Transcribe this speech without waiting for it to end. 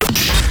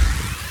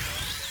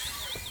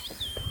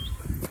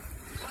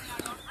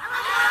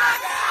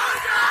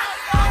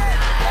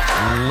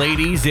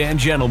Ladies and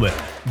gentlemen,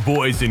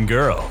 boys and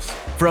girls,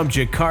 from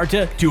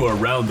Jakarta to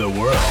around the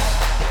world,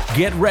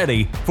 get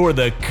ready for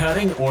the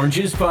Cutting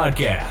Oranges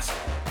Podcast,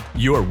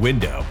 your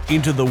window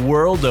into the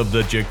world of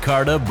the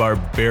Jakarta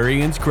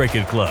Barbarians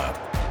Cricket Club,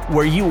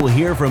 where you will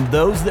hear from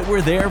those that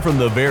were there from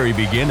the very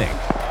beginning,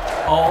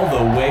 all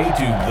the way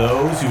to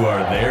those who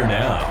are there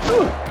now.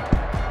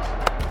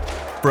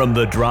 From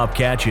the drop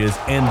catches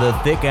and the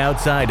thick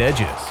outside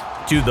edges,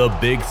 to the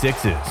big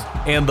sixes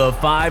and the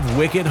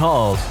 5-wicket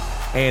hauls,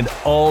 and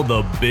all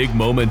the big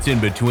moments in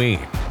between.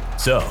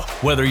 So,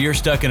 whether you're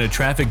stuck in a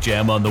traffic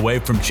jam on the way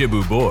from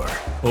Chibubur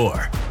or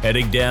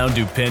heading down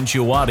to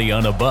Penchawati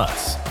on a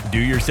bus, do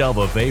yourself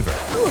a favor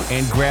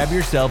and grab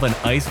yourself an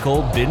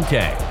ice-cold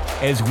bintang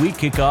as we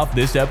kick off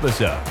this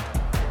episode.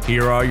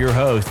 Here are your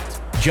hosts,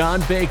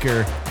 John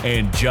Baker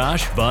and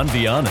Josh Von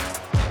Viana.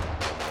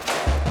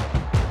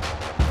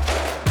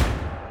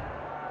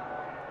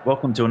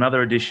 Welcome to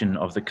another edition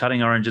of the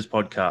Cutting Oranges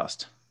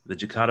Podcast. The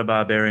Jakarta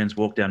Barbarians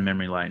walk down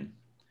memory lane.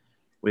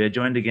 We are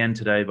joined again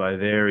today by a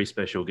very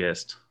special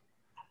guest.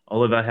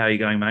 Oliver, how are you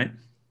going, mate?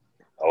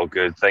 All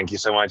good. Thank you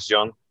so much,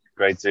 John.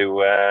 Great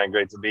to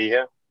be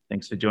here.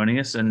 Thanks for joining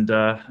us. And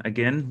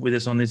again, with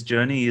us on this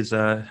journey is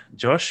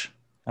Josh.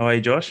 How are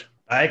you, Josh?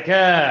 Back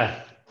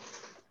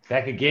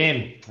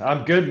again.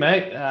 I'm good,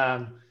 mate.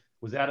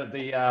 Was out at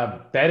the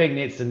batting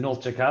nets in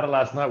North Jakarta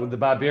last night with the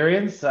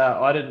Barbarians.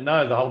 I didn't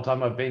know the whole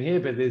time I've been here,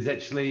 but there's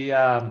actually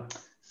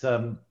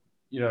some,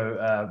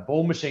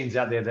 ball machines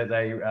out there that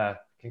they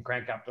can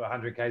crank up to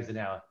 100 k's an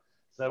hour.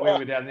 So we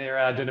were down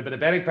there doing a bit of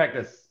batting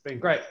practice. It's been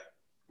great.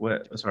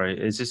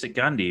 Is this at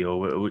Gandhi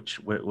or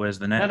where's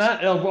the net?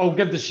 No, I'll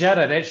give the shout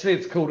out. Actually,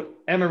 it's called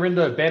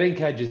Amarindo Batting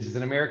Cages. There's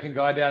an American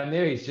guy down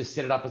there. He's just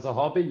set it up as a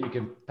hobby. You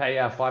can pay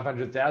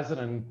 $500,000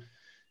 and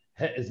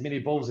hit as many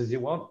balls as you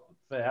want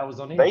for hours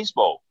on end.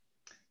 Baseball.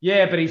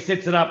 Yeah, but he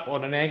sets it up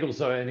on an angle.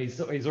 And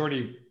he's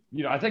already,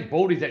 I think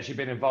Baldy's actually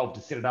been involved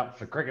to set it up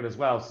for cricket as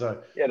well.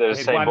 So yeah, they're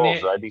the same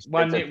balls, right?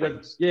 One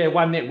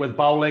net with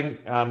bowling,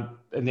 and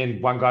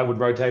then one guy would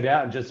rotate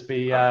out and just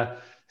be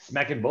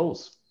smacking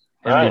balls.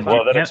 Right.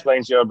 Well, that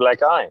explains your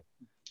black eye.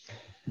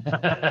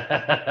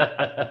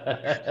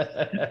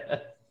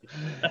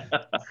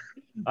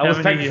 I was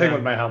practicing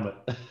with my helmet.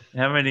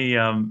 How many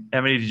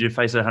did you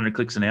face at 100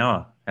 clicks an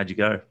hour? How'd you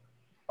go?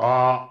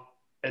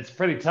 It's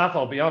pretty tough,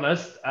 I'll be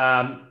honest.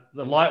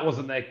 The light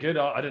wasn't that good.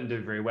 I didn't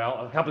do very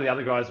well. A couple of the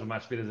other guys were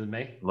much better than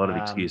me. A lot of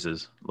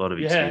excuses. No,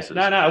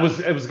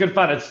 it was good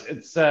fun. It's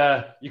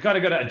you kind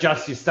of got to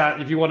adjust your start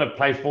if you want to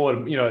play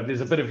forward. There's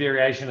a bit of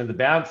variation in the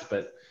bounce,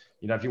 but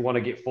if you want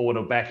to get forward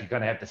or back, you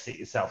kind of have to set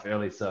yourself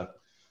early. So.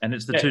 And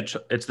it's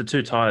the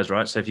two tires,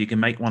 right? So if you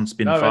can make one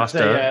spin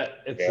faster,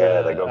 they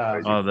go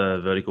crazy. The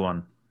vertical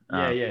one.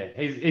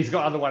 He's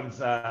got other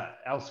ones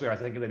elsewhere. I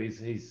think that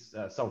he's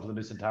sold to the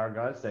Nusantara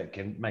guys that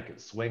can make it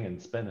swing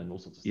and spin and all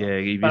sorts of stuff. Yeah,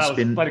 it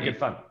was quite a good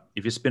fun.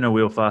 If you spin a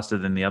wheel faster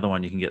than the other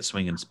one, you can get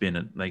swing and spin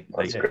it. They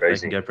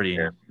can go pretty.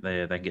 Yeah.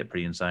 They can get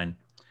pretty insane.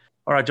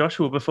 All right,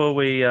 Joshua. Before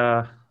we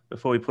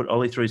put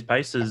Ollie through his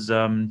paces,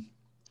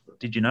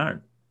 did you know?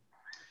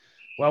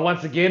 Well,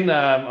 once again,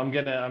 I'm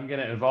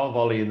gonna involve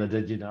Ollie in the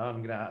did you know.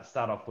 I'm gonna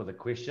start off with a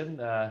question.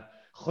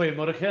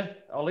 Goeiemorgen,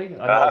 Ollie.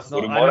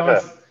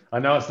 I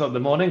know it's not the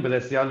morning, but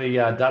that's the only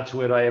Dutch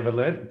word I ever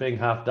learned, being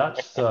half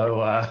Dutch.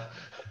 So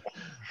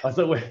I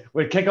thought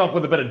we'd kick off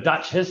with a bit of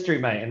Dutch history,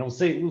 mate, and we'll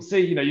see.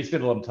 You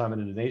spent a lot of time in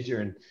Indonesia,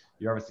 and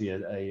you're obviously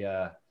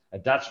a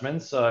Dutchman.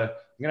 So I'm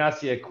going to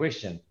ask you a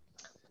question.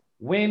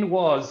 When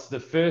was the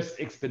first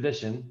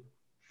expedition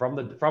from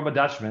a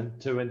Dutchman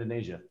to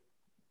Indonesia?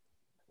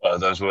 Well,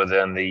 those were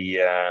then the,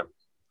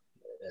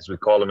 as we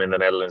call them in the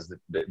Netherlands,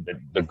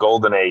 the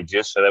golden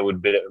ages. So that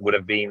would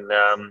have been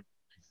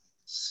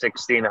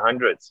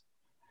 1600s.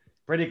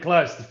 Pretty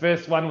close. The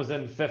first one was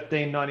in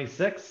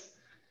 1596.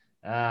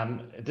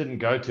 It didn't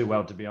go too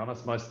well, to be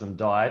honest. Most of them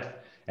died.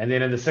 And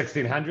then in the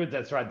 1600s,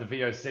 that's right, the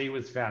VOC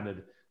was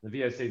founded. The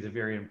VOC is a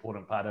very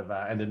important part of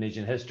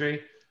Indonesian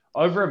history.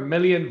 Over 1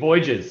 million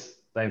voyages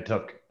they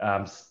took,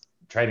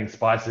 trading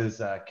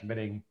spices,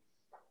 committing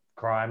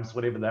crimes,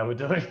 whatever they were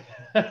doing,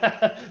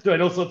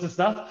 doing all sorts of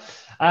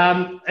stuff.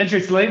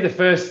 Interestingly, the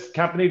first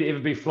company to ever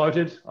be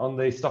floated on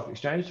the stock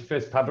exchange, the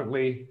first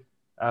publicly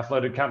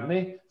floated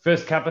company,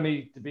 first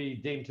company to be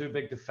deemed too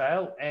big to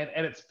fail. And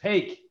at its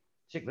peak,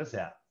 check this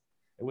out,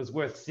 it was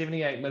worth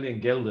 78 million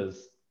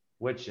guilders,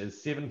 which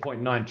is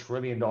 $7.9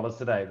 trillion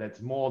today.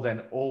 That's more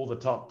than all the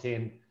top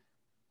 10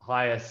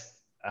 highest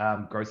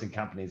grossing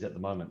companies at the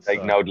moment.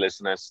 Take note,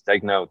 listeners.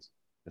 Take note.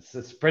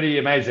 It's pretty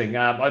amazing.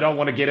 I don't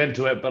want to get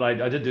into it, but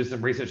I did do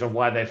some research on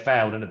why they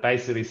failed, and it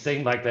basically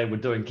seemed like they were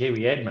doing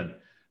Kiwi admin.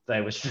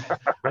 They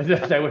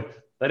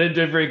didn't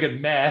do very good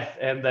math,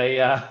 and they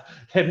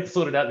hadn't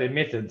sorted out their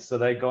methods, so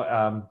they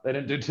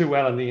didn't do too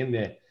well in the end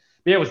there.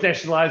 But yeah, it was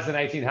nationalized in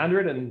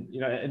 1800, and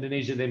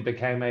Indonesia then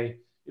became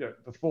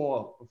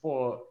before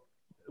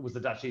it was the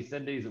Dutch East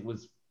Indies. It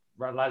was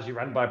largely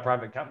run by a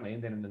private company,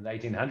 and then in the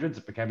 1800s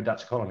it became a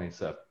Dutch colony.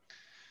 So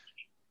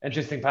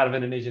interesting part of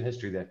Indonesian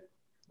history there.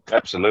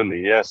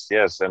 Absolutely, yes,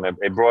 and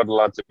it brought a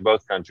lot to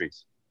both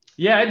countries.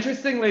 Yeah,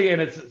 interestingly,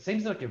 and it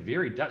seems like a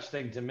very Dutch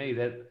thing to me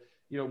that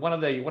one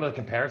of the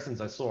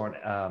comparisons I saw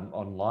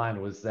online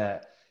was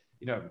that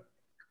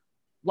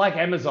like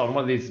Amazon,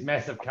 one of these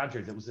massive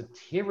countries, it was a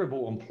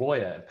terrible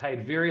employer. It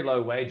paid very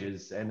low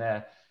wages and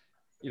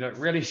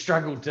really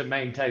struggled to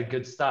maintain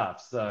good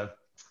staff. So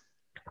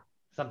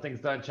some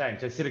things don't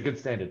change. They set a good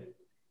standard.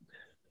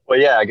 Well,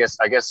 yeah, I guess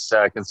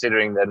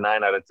considering that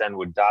 9 out of 10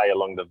 would die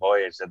along the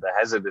voyage, that the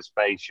hazardous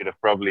pay should have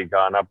probably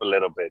gone up a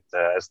little bit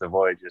as the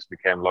voyages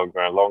became longer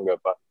and longer.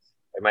 But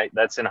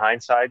that's in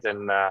hindsight,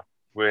 and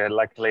we're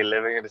luckily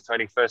living in the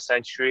 21st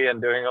century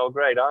and doing all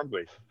great, aren't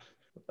we?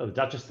 Well, the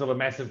Dutch is still a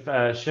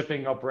massive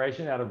shipping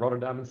operation out of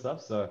Rotterdam and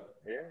stuff. So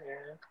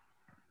yeah.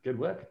 Good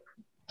work.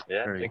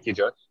 Yeah, thank you,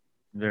 Josh.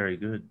 Very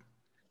good.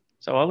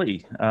 So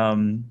Ollie,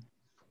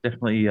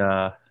 definitely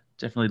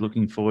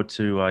looking forward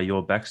to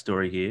your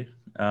backstory here.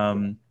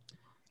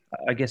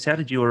 I guess, how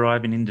did you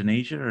arrive in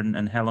Indonesia,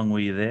 and how long were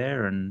you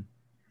there? And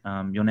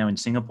you're now in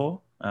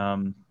Singapore.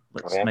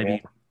 Let's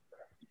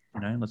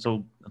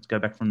go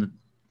back from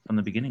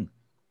the beginning.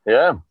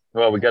 Yeah,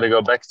 well, we got to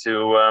go back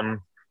to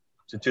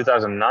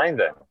 2009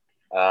 then.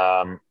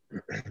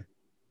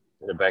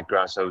 The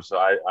background. So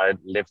I've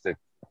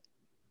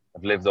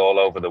lived all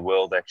over the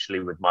world actually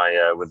with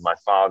my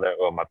father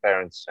or my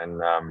parents,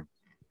 and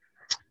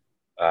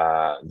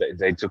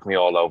they took me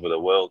all over the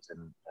world.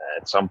 And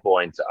at some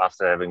point,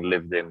 after having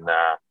lived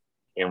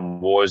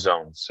in war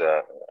zones,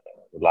 the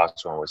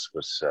last one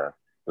was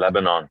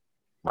Lebanon.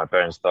 My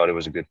parents thought it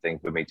was a good thing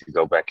for me to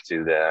go back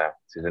to the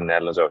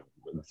Netherlands, or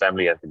the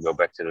family had to go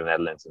back to the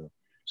Netherlands and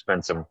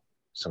spend some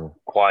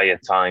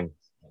quiet time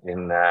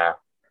in the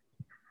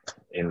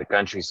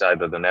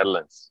countryside of the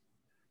Netherlands.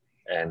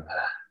 And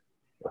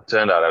it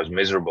turned out I was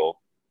miserable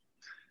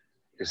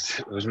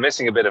because I was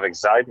missing a bit of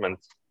excitement.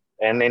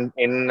 And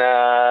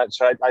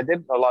so I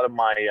did a lot of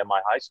my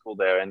high school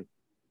there. And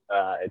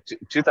in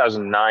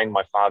 2009,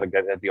 my father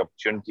had the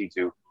opportunity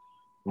to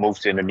move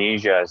to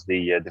Indonesia as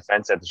the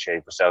defense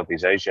attaché for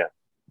Southeast Asia.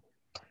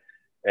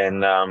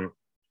 And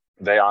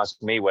they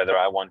asked me whether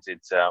I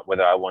wanted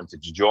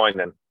to join,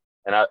 and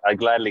I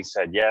gladly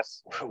said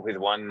yes, with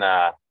one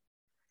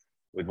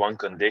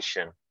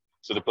condition.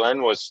 So the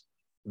plan was,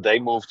 they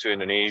moved to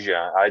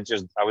Indonesia. I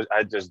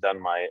had just done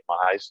my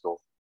high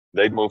school.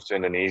 They'd move to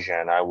Indonesia,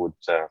 and I would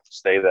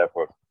stay there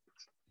for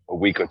a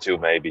week or two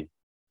maybe,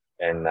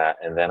 and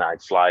then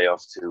I'd fly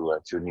off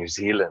to New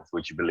Zealand.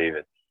 Would you believe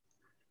it?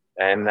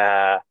 And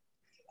I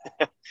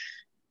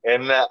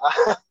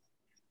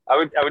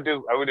would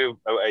do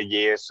a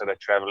year sort of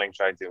traveling,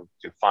 trying to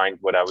find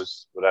what I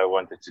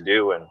wanted to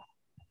do and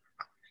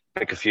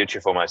pick a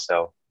future for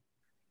myself.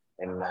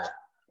 And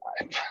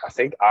I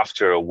think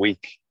after a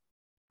week,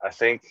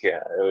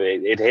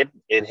 it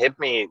hit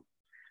me.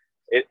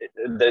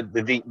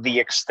 The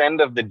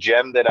extent of the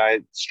gem that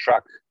I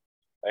struck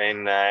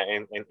in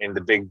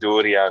the Big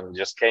Durian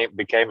just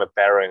became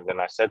apparent.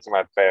 And I said to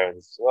my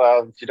parents,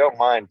 well, if you don't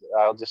mind,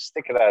 I'll just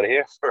stick it out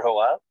here for a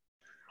while.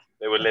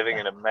 They were living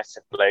in a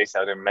massive place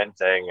out in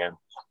Menteng, and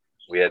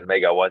we had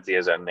Megawati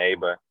as our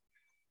neighbor.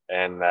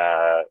 And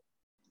I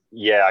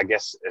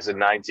guess as a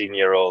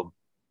 19-year-old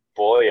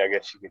boy, I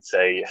guess you could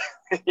say,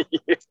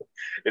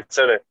 it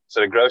sort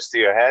of grows to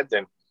your head,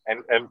 and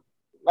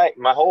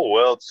my whole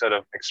world sort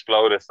of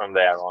exploded from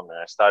there on.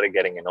 I started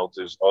getting into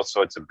all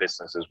sorts of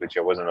businesses which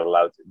I wasn't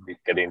allowed to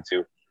get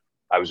into.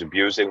 I was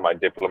abusing my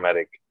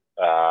diplomatic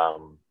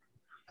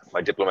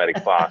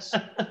pass,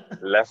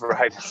 left,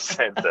 right, and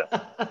center.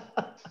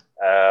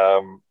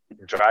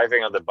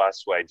 Driving on the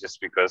busway just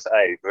because,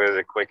 hey, it was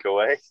a quicker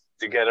way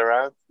to get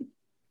around.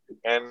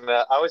 And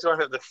I was one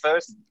of the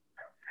first,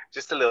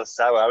 just a little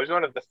sour, I was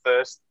one of the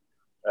first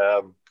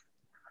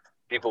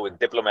people with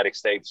diplomatic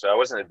status. So I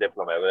wasn't a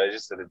diplomat,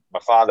 but my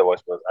father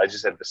was, but I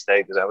just had the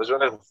status. I was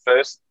one of the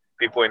first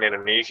people in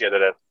Indonesia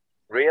that had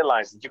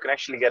realized that you can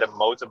actually get a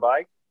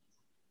motorbike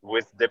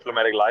with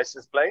diplomatic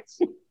license plates.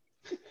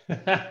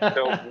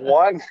 So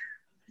one,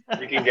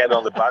 you can get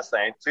on the bus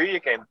lane. Two,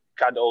 you can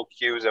cut all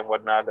queues and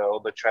whatnot, all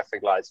the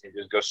traffic lights, and you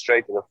just go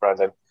straight to the front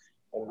and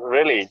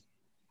really,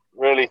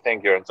 really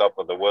think you're on top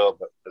of the world.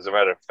 But as a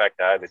matter of fact,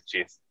 I had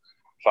achieved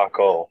fuck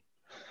all.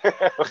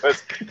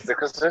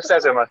 Because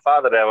success of my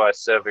father there was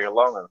serving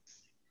along.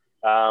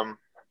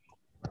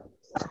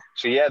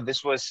 So yeah,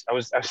 this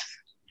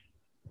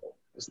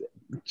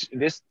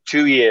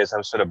 2 years I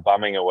was sort of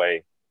bumming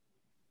away,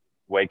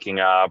 waking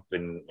up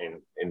in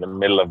the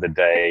middle of the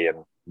day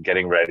and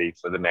getting ready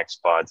for the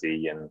next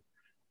party, and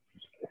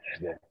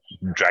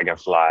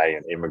Dragonfly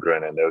and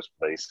Immigrant and those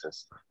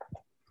places.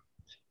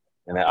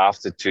 And then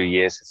after 2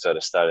 years, it sort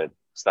of started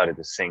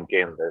to sink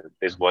in that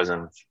this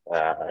wasn't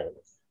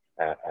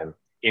an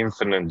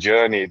infinite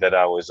journey that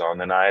I was on,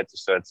 and I had to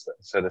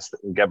sort of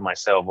get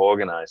myself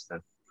organized.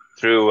 And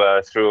through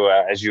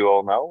as you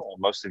all know,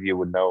 most of you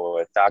would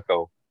know,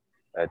 Taco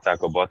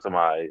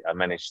Botama, I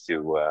managed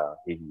to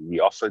he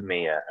offered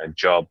me a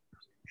job,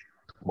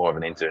 more of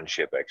an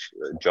internship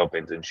actually, a job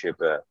internship,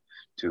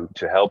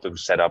 to help him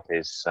set up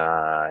his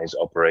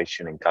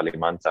operation in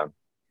Kalimantan,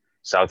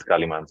 South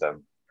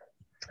Kalimantan,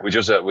 which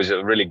was a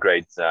really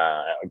great.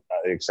 I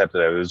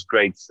accepted it. It was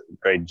great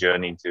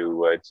journey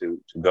to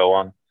go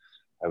on.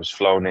 I was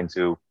flown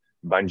into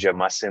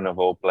Banjarmasin of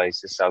all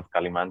places, South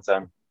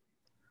Kalimantan.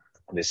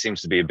 There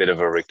seems to be a bit of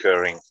a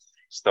recurring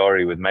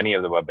story with many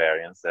of the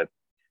barbarians that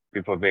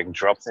people are being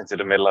dropped into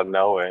the middle of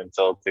nowhere and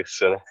told to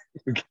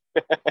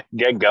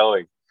get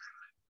going.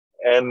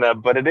 And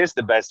but it is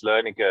the best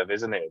learning curve,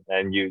 isn't it?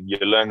 And you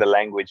learn the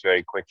language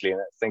very quickly.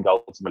 And I think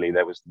ultimately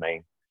that was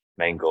the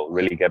main goal,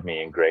 really get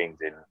me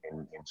ingrained in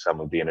some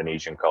of the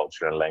Indonesian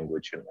culture and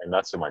language, and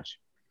not so much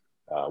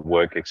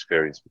work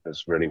experience,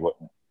 because really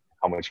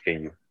how much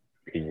can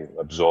you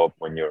absorb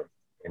when you're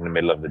in the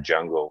middle of the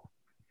jungle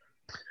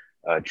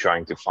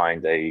trying to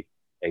find a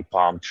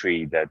palm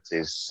tree that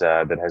has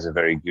a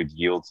very good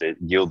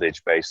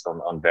yieldage based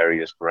on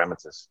various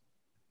parameters.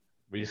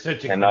 Were you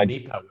searching for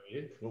Nipa?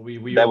 Were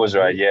you? That was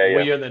right. Yeah.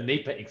 Were you on the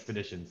Nipa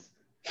expeditions?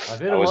 I've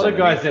heard a lot of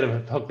guys that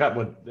have hooked up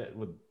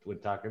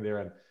with Taka there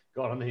and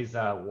gone on these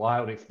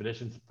wild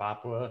expeditions to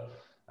Papua,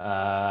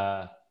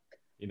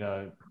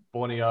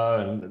 Borneo,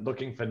 and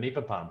looking for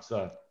Nipa palms.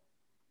 So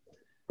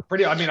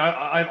pretty. I mean,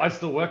 I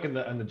still work in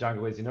the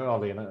jungle, as you know,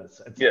 Ollie, and I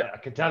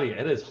can tell you,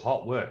 it is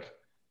hot work.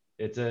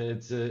 It's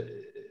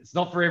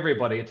not for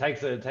everybody. It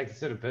takes a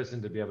certain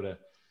person to be able to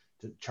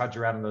trudge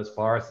around in those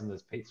forests and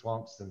those peat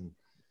swamps, and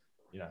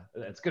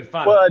it's good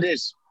fun. Well, it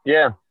is,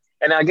 yeah.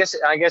 And I guess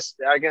the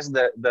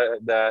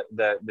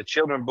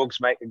children books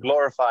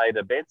glorify it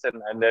a bit,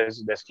 and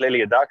there's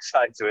clearly a dark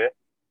side to it.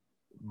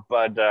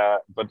 But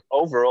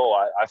overall,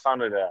 I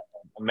found it an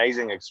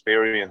amazing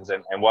experience,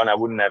 and one I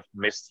wouldn't have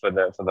missed for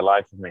the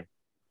life of me.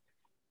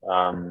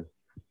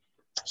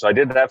 So I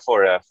did that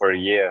for a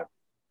year,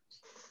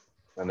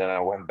 and then I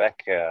went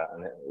back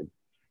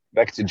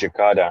to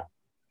Jakarta,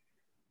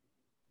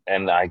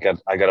 and I got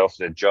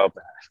offered a job.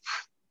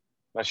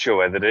 Not sure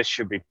whether this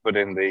should be put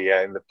in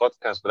the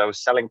podcast, but I was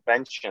selling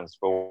pensions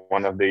for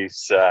one of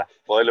these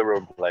boiler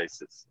room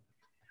places.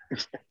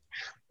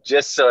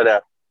 Just sort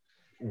of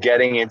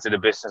getting into the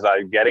business,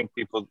 getting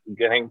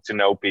to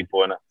know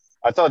people, and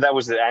I thought that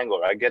was the angle,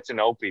 right? Get to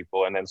know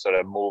people, and then sort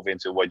of move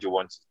into what you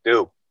want to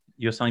do.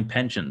 You're selling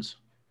pensions?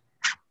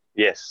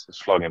 Yes, it's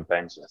flogging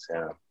pensions.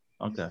 Yeah.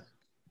 Okay.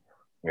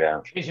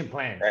 Yeah. Pension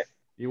plans.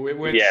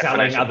 We're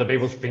selling other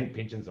people's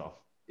pensions off.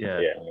 Yeah.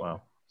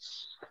 Wow.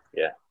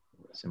 Yeah.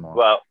 Similar.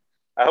 Well,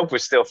 I hope we're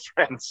still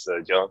friends,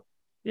 John.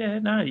 Yeah,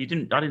 no, you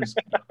didn't. I didn't.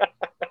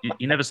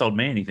 you never sold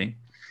me anything.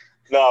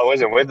 No, I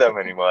wasn't with them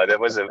anymore. That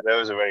was a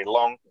very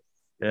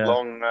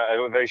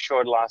very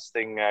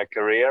short-lasting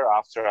career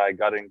after I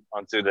got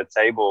onto the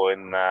table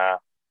in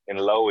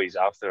Loeys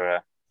after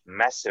a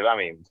massive,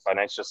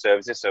 financial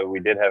services. So we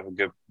did have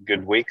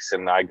good weeks,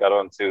 and I got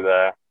onto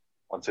the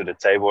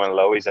table in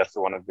Loeys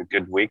after one of the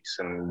good weeks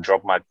and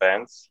dropped my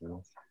pants.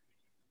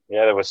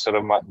 Yeah, that was sort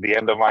of the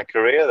end of my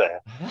career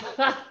there.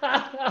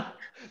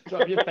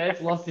 Drop your pants,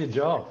 lost your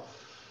job.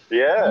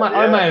 Yeah.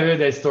 I may have heard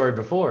that story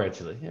before,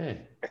 actually. Yeah.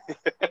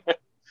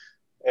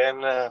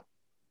 And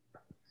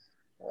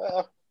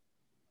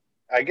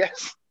I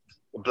guess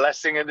a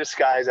blessing in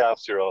disguise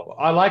after all.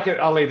 I like it,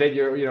 Ollie, that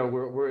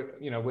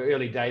we're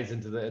early days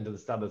into the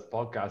start of this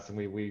podcast, and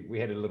we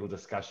had a little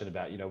discussion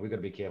about, we've got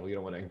to be careful. You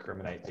don't want to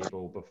incriminate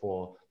people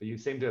before, but you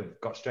seem to have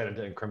got straight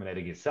into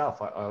incriminating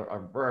yourself. I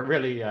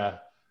really,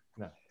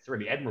 it's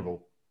really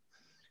admirable.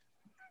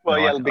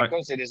 Well,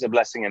 because it is a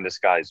blessing in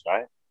disguise,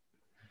 right?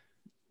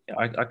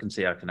 Yeah, I can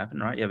see how it can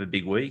happen, right? You have a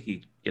big week,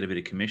 you get a bit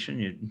of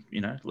commission,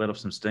 you let off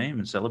some steam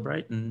and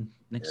celebrate, and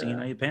next thing you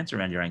know, your pants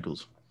around your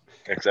ankles.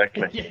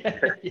 Exactly.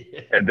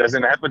 It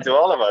doesn't happen to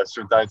all of us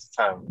from time to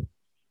time.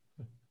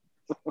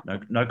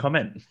 No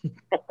comment.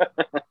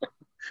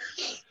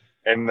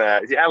 And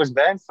I was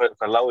banned for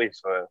Loeys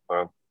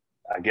for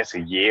I guess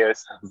a year or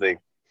something,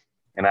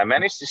 and I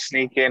managed to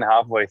sneak in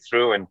halfway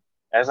through, and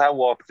as I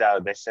walked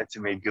out, they said to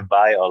me,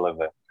 "Goodbye,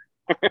 Oliver."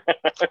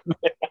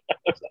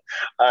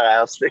 All right,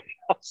 I'll stick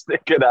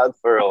it out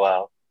for a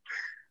while.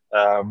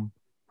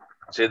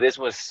 So this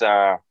was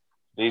my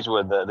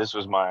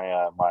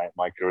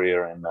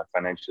career in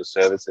financial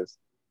services.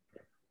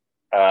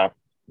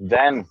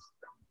 Then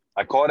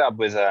I caught up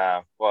with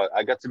I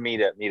got to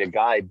meet a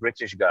guy,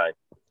 British guy,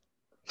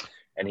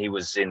 and he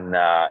was in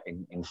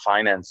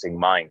financing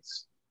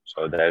mines.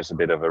 So there's a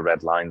bit of a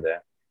red line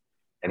there.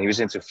 And he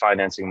was into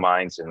financing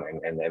mines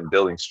and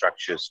building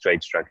structures,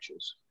 trade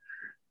structures.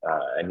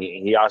 And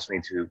he asked me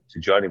to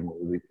join him.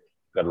 We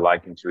got a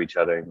liking to each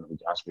other, and he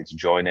asked me to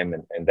join him.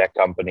 And that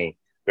company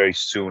very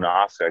soon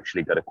after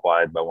actually got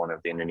acquired by one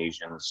of the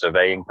Indonesian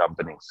surveying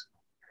companies,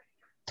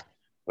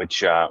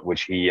 which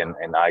he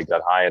and I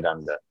got hired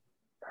under.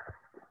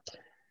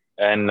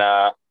 And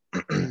I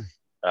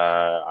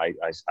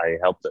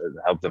helped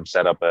them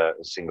set up a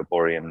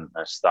Singaporean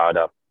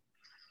startup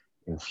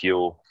in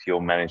fuel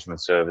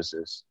management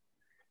services.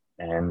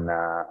 And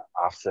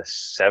after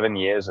 7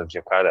 years of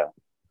Jakarta,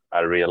 I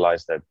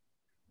realized that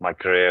my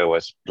career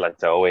was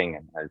plateauing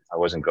and I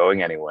wasn't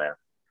going anywhere.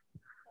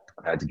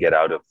 I had to get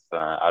out of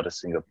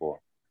Singapore.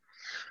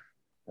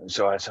 And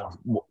so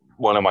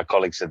one of my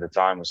colleagues at the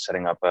time was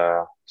setting up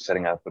a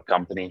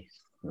company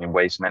in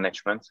waste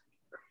management,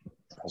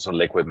 also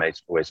liquid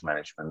waste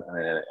management.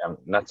 I'm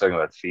not talking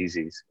about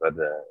feces, but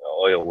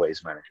oil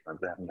waste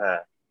management. And I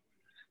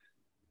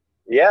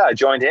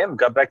joined him,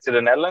 got back to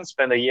the Netherlands,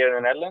 spent a year in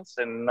the Netherlands,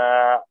 and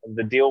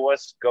the deal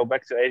was go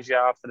back to Asia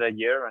after that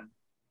year and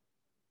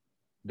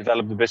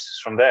develop the business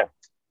from there.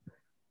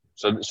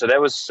 So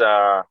that was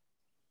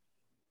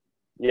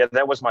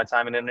that was my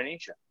time in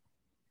Indonesia.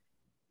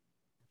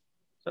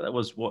 So that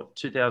was what,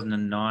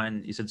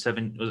 2009? You said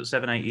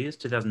 8 years?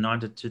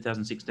 2009 to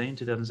 2016,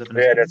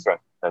 2017? Yeah,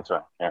 that's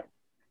right. Yeah.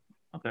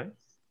 Okay.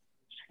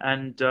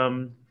 And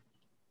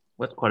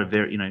that's quite a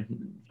very,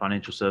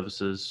 financial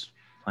services,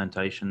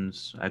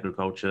 plantations,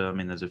 agriculture. I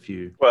mean, there's a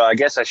few. Well, I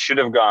guess I should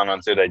have gone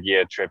on to that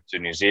year trip to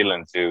New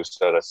Zealand to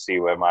sort of see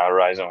where my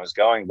horizon was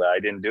going, but I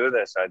didn't do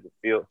this. I had to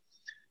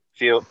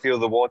feel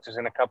the waters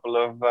in a couple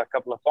of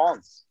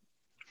ponds.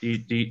 Do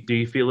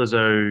you feel as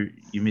though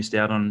you missed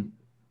out on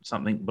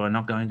something by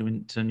not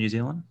going to New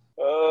Zealand?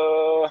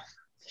 I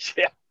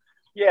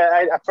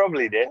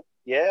probably did.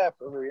 Yeah,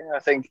 probably. Yeah. I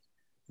think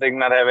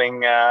not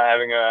having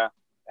the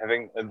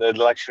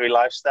luxury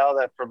lifestyle,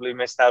 that probably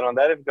missed out on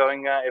that if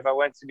I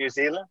went to New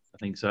Zealand. I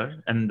think so.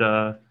 And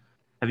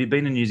have you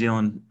been in New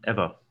Zealand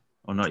ever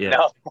or not yet?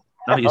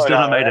 No, you still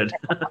haven't made it.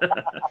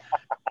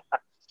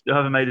 Still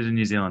haven't made it in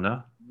New Zealand,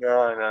 huh?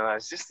 No.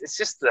 It's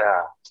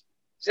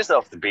just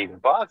off the beaten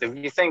path. If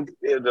you think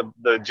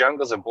the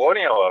jungles of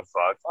Borneo are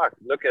far, fuck,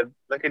 look at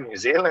New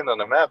Zealand on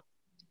the map.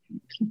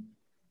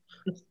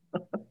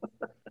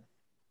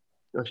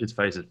 Josh's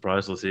face is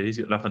priceless here. He's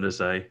got nothing to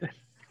say.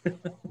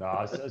 No,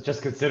 I was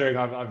just considering.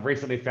 I've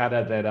recently found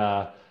out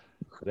that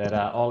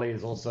Ollie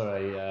is also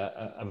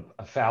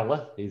a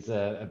fowler. He's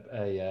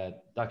a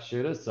duck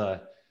shooter. So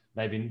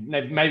maybe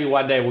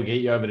one day we'll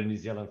get you over to New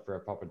Zealand for a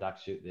proper duck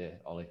shoot there,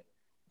 Ollie.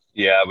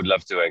 Yeah, I would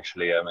love to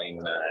actually. I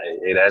mean,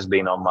 it has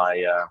been on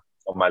my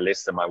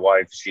list. And my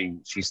wife,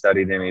 she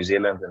studied in New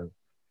Zealand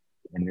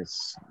and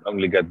it's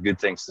only got good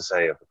things to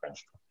say of the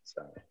country.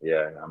 So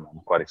yeah, I'm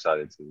quite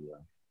excited to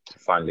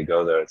finally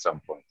go there at some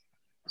point.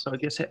 So I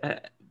guess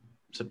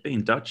so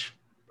being Dutch,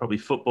 probably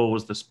football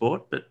was the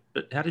sport, but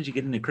how did you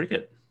get into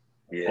cricket?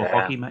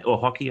 Yeah. Or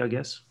hockey, I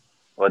guess.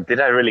 Well, did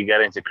I really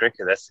get into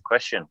cricket? That's the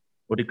question.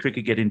 Or did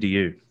cricket get into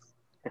you?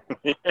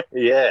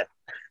 Yeah.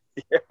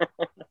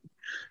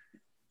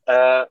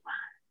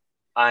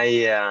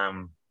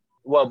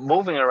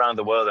 Moving around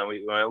the world, and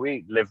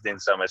we lived in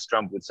some, as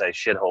Trump would say,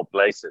 shithole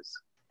places.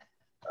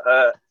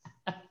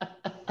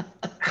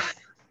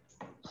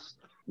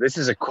 This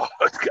is a quote,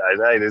 guys.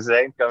 Hey, this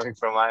ain't coming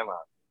from my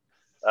mouth.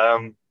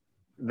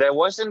 There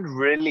wasn't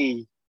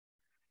really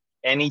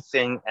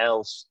anything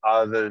else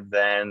other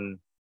than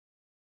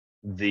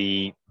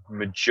the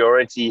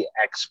majority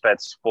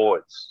expat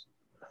sports.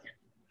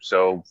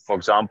 So, for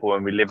example,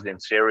 when we lived in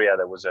Syria,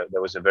 there was a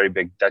very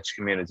big Dutch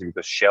community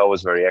because Shell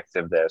was very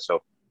active there.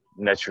 So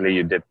naturally,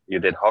 you did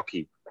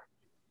hockey.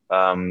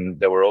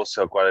 There were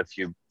also quite a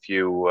few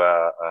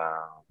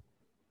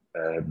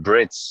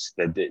Brits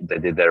that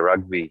did their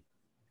rugby.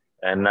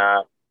 And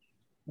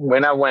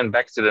when I went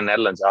back to the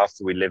Netherlands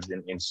after we lived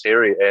in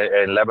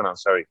Lebanon,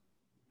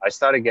 I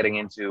started getting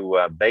into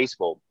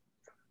baseball,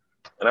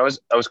 and I was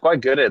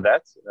quite good at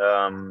that.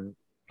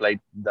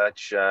 Played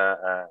Dutch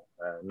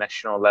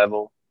national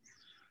level.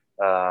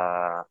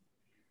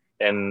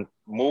 And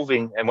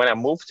when I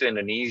moved to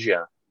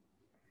Indonesia,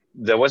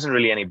 there wasn't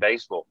really any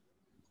baseball.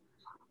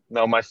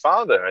 Now, my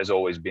father has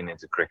always been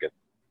into cricket.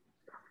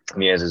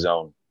 He has his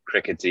own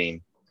cricket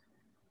team,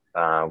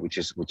 which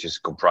is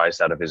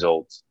comprised out of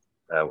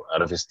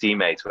his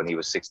teammates when he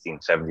was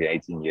 16, 17,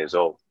 18 years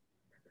old.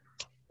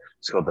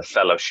 It's called the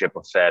Fellowship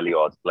of Fairly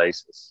Odd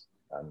Places.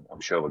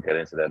 I'm sure we'll get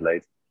into that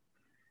later.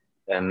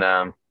 And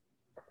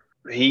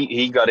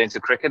he got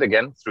into cricket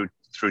again through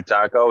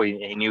Taco.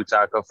 He knew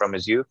Taco from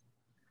his youth,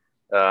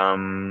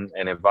 and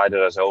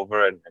invited us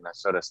over, and I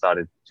sort of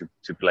started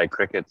to play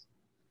cricket.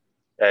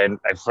 And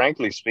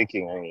frankly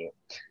speaking, I mean,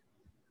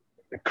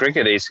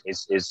 cricket is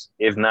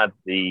if not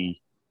the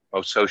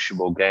most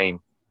sociable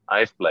game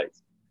I've played.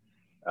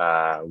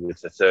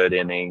 With the third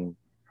inning,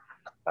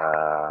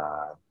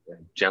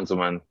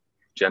 gentleman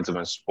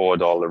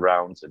sport all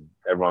around, and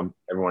everyone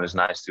is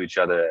nice to each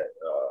other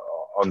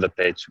on the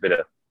pitch. Bit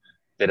of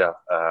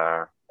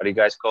what do you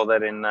guys call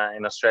that in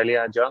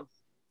Australia, John?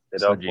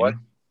 Sledging.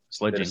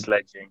 Bit of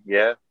sledging,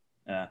 yeah.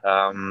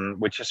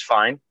 Which is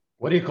fine.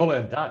 What do you call it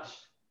in Dutch?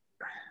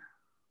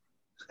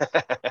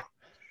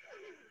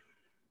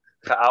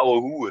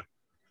 Ouwe hoer.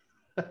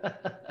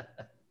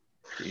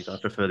 Jeez, I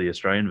prefer the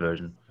Australian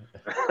version.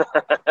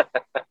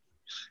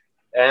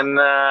 And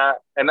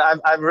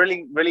I've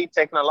really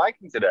taken a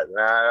liking to that.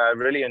 I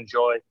really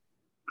enjoy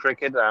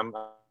cricket. I'm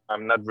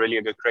not really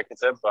a good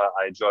cricketer, but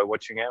I enjoy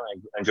watching it.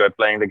 I enjoy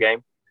playing the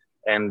game,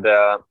 and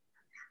I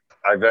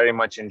very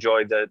much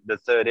enjoy the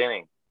third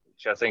inning,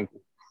 which I think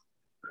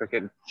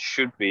cricket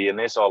should be and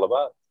is all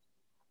about.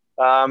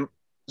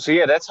 So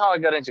yeah, that's how I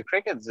got into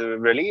cricket.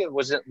 Really, it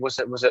was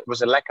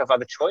a lack of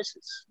other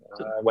choices.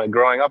 When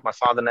growing up, my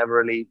father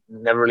never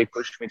really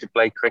pushed me to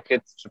play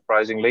cricket.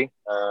 Surprisingly,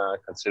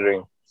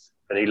 considering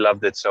that he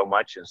loved it so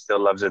much and still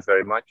loves it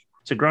very much.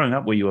 So growing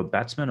up, were you a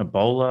batsman, a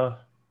bowler,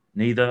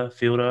 neither,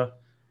 fielder?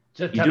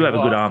 Just you do have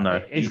a good arm,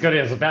 though. He's got.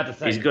 I was about to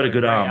say he's got a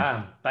good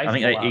arm. I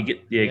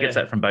think he gets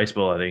that from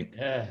baseball. I think.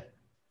 Yeah.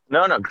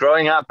 No.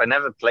 Growing up, I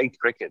never played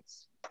cricket.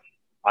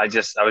 I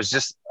was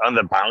just on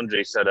the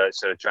boundary, sort of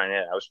trying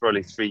to. I was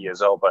probably 3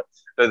 years old, but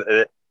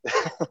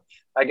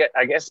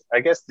I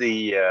guess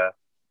the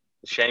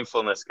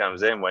shamefulness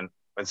comes in when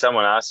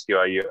someone asks you,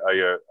 are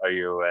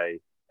you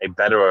a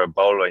batter or a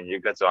bowler, and you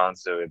got to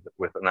answer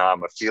with no,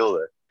 I'm a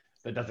fielder.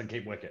 That doesn't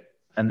keep wicket.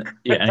 And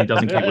he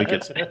doesn't keep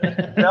wickets.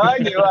 No, I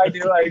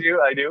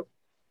do.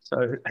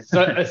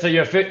 So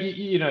you've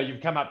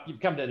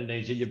come to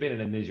Indonesia. You've been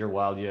in Indonesia a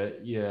while.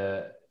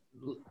 You're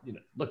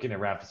looking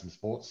around for some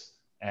sports,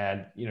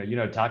 and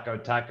Tako.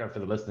 Tako, for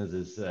the listeners,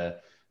 is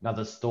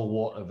another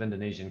stalwart of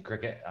Indonesian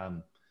cricket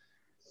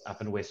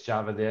up in West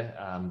Java. There,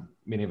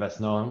 many of us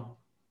know him.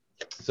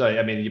 So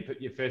I mean,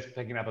 you're first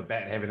picking up a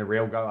bat and having a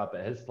real go up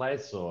at his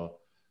place, or?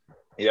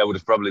 Yeah, it would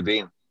have probably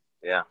been.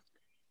 Yeah.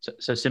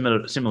 So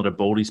similar to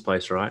Baldy's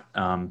place, right?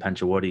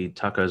 Panchawati,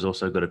 Tako's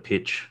also got a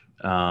pitch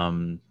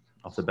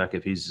off the back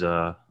of his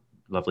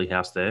lovely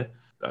house there.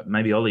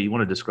 Maybe Ollie, you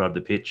want to describe the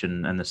pitch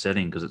and the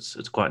setting, because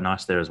it's quite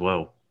nice there as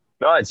well.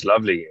 No, it's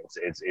lovely.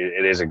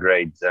 It is a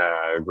great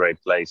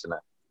place, and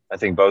I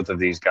think both of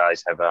these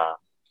guys have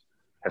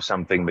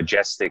something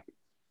majestic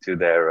to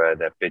their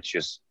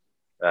pitches.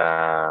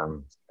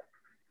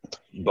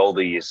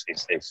 Baldy is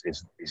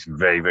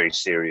very, very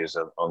serious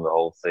on the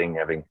whole thing,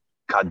 having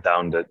cut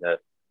down the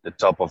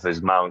top of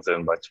his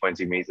mountain by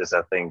 20 meters,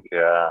 I think,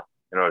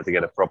 in order to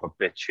get a proper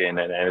pitch in,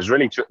 and is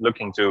really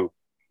looking to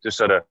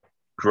sort of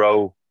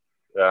grow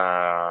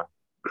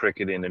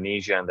cricket in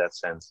Indonesia in that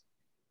sense.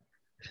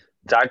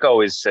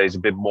 Tako is a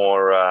bit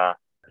more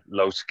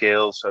low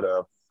skill, sort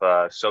of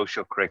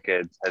social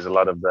cricket, has a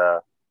lot of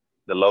the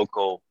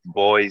local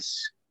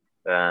boys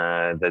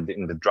that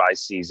in the dry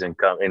season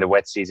in the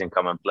wet season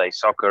come and play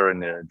soccer,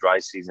 and in the dry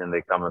season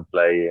they come and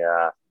play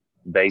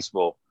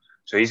baseball.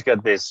 So he's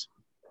got this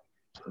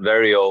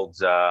very old,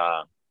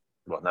 well,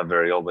 not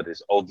very old, but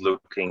this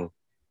old-looking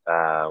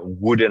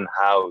wooden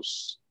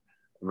house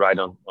right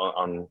on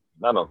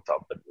not on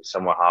top, but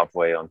somewhere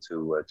halfway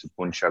onto to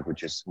Puncak,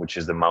 which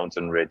is the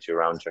mountain ridge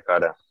around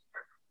Jakarta,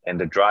 and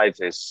the drive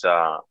is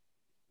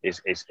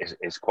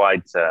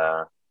quite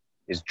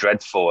is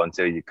dreadful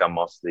until you come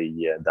off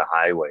the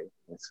highway.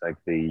 It's like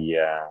the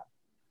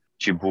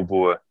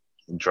Cibubur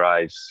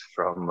drives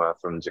from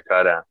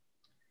Jakarta.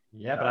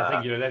 Yeah, but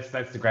I think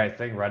that's the great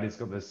thing, right? He's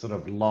got this sort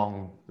of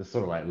long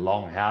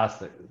house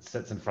that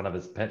sits in front of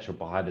his pitch or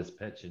behind his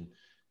pitch, and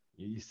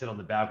you sit on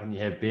the balcony,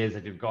 you have beers.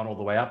 If you've gone all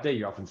the way up there,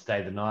 you often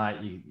stay the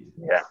night.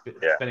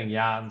 Spinning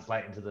yarns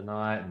late into the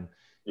night, and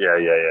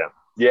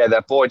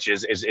that porch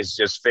is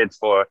just fit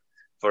for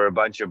a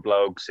bunch of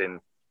blokes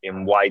in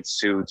white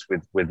suits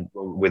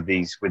with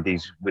these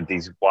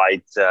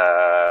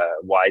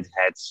white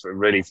hats,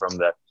 really from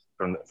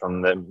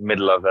the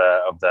middle of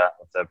the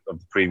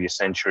previous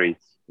century,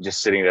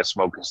 just sitting there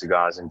smoking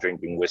cigars and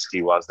drinking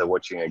whiskey whilst they're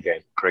watching a game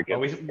of cricket.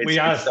 Well, we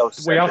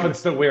often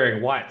still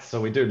wearing white, so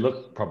we do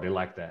look probably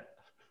like that.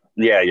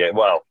 Yeah.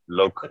 Well,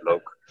 look.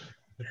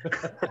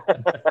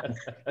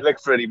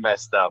 Look pretty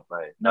messed up,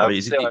 mate. No,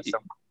 he's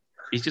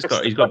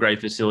got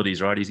great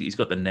facilities, right? He's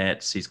got the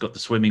nets, he's got the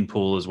swimming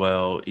pool as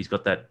well, he's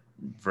got that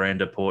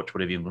veranda porch,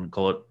 whatever you want to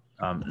call it.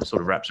 It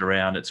sort of wraps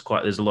around.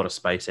 There's a lot of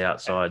space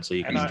outside, so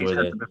you can enjoy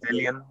the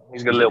pavilion.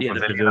 He's got a little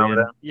pavilion over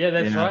there. Yeah,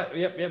 that's right.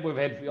 Yep. We've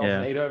had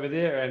often eat over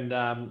there, and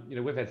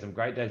we've had some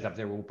great days up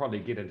there. We'll probably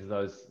get into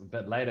those a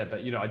bit later. But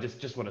I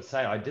just want to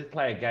say I did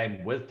play a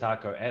game with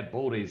Tako at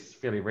Baldy's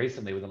fairly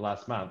recently, within the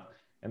last month,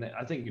 and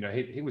I think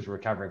he was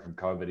recovering from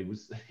COVID.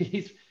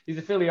 He's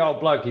a fairly old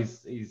bloke.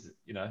 He's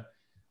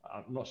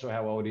I'm not sure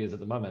how old he is at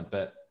the moment,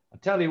 but I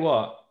tell you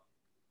what,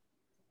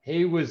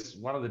 he was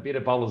one of the better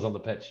bowlers on the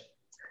pitch.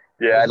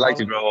 Yeah, I'd like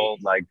to grow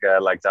old like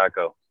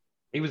Tako.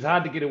 He was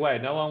hard to get away.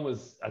 No one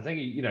was. I think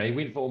he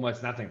went for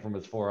almost nothing from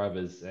his 4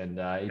 overs, and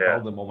he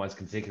bowled them almost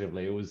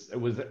consecutively. It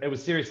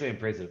was seriously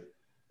impressive.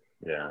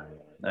 Yeah,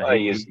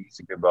 he's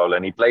a good bowler,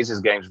 and he plays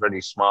his games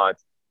really smart.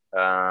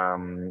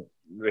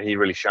 He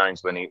really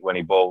shines when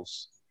he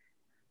bowls,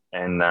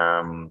 and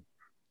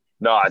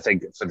I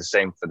think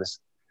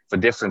for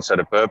different sort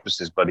of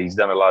purposes, but he's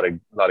done a lot of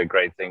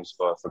great things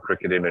for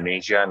cricket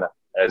Indonesia, and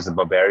as the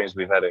Barbarians,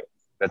 we've had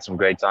some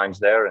great times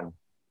there, and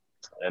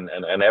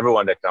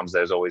everyone that comes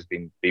there has always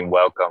been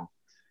welcome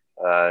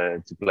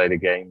to play the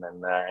game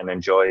and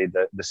enjoy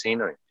the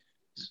scenery.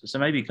 So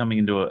maybe coming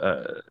into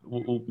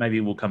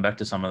we'll come back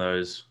to some of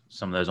those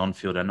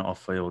on-field and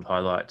off-field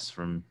highlights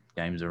from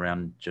games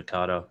around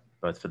Jakarta,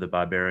 both for the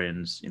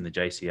Barbarians in the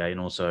JCA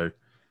and also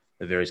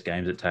the various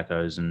games at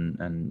Tako's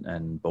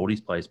and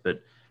Baldy's place.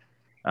 But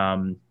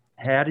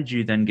how did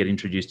you then get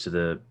introduced to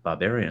the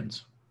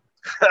Barbarians?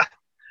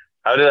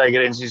 How did I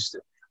get introduced?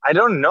 I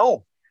don't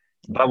know.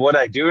 But what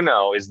I do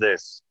know is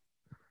this: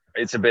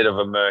 it's a bit of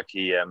a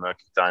murky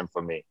time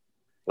for me.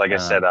 Like I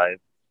said, I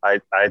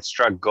had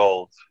struck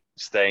gold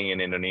staying in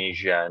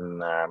Indonesia, and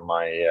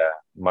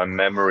my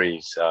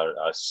memories are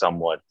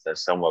somewhat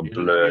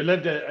blurred. You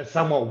lived a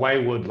somewhat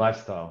wayward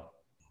lifestyle.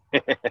 I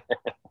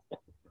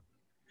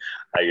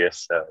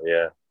guess so.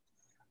 Yeah,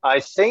 I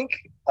think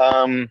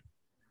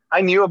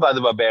I knew about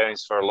the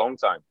Barbarians for a long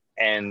time,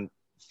 and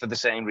for the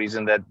same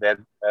reason that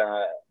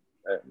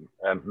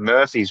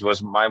Murphy's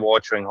was my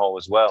watering hole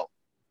as well,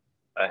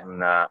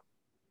 and I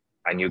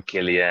knew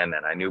Killian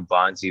and I knew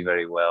Barnsley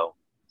very well.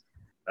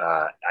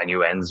 I knew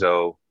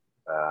Enzo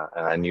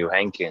and I knew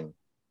Henkin.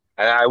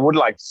 And I would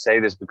like to say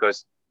this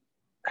because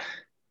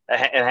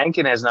and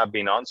Henkin has not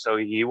been on, so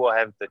he will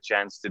have the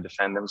chance to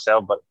defend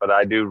himself. But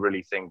I do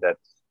really think that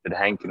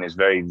Henkin is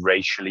very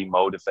racially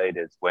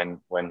motivated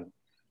when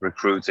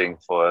recruiting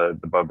for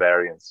the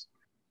Barbarians,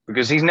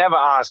 because he's never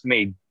asked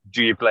me,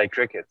 "Do you play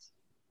cricket?"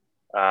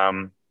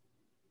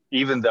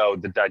 Even though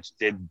the Dutch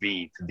did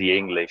beat the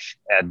English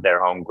at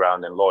their home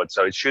ground in Lords,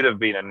 so it should have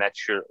been a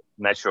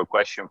natural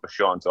question for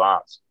Sean to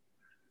ask,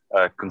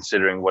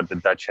 considering what the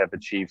Dutch have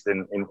achieved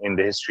in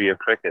the history of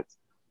cricket.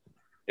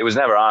 It was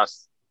never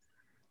asked.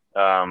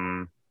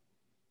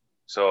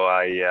 So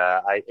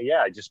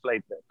I just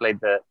played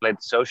the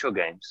social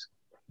games,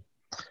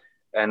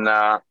 and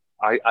I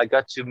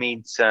got to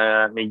meet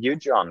you,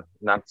 John.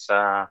 Not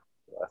I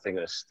think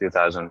it was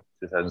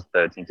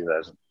 2013,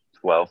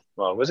 2012.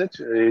 Well, was it?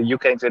 You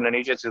came to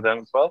Indonesia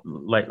 2012?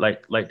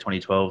 Late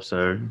 2012.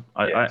 So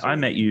I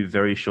met you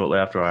very shortly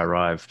after I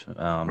arrived.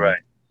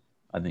 Right.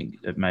 I think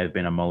it may have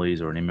been a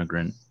Molly's or an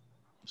immigrant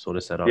sort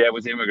of setup. Yeah, it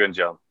was immigrant,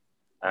 John.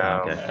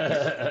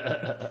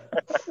 Okay.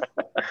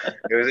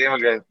 It was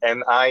immigrant,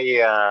 and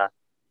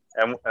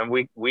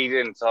we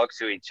didn't talk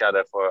to each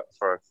other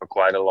for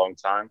quite a long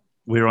time.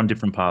 We were on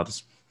different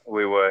paths.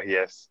 We were,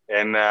 yes,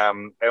 and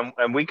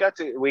we got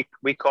to we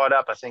caught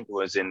up. I think it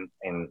was in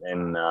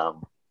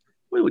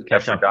we would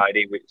catch up.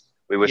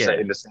 We were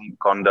in the same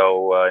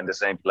condo in the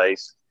same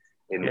place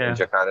in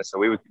Jakarta. So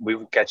we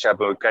would catch up.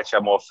 We would catch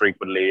up more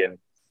frequently, and he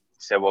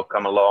said, "Well,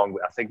 come along."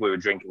 I think we were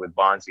drinking with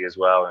Barnsley as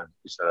well, and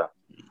we said,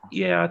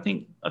 yeah, I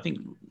think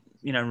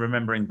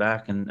remembering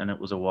back, and it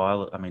was a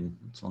while. I mean,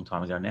 it's a long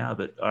time ago now,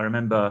 but I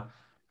remember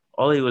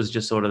Ollie was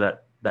just sort of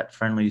that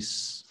friendly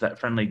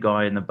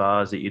guy in the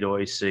bars that you'd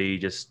always see.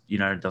 Just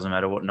it doesn't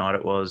matter what night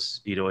it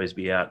was, he'd always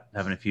be out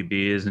having a few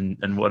beers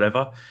and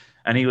whatever.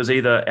 And he was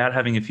either out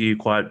having a few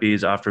quiet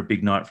beers after a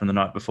big night from the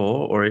night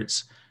before, or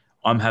it's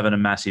I'm having a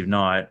massive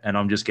night and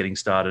I'm just getting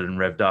started and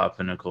revved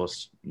up. And of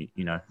course,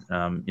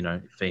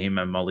 for him,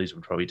 and Molly's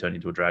would probably turn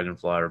into a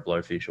dragonfly or a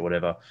blowfish or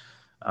whatever.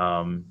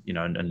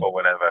 or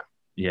whatever.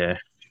 Yeah,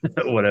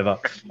 whatever.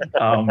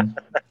 And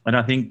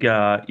I think,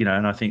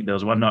 I think there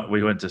was one night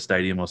we went to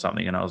stadium or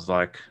something, and I was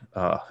like,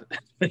 I'm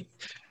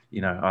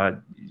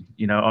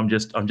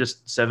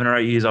just 7 or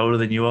 8 years older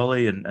than you,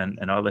 Ollie,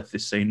 and I left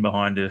this scene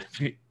behind,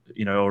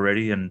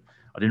 already, and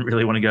I didn't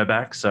really want to go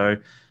back. So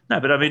no,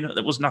 but I mean,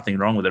 there was nothing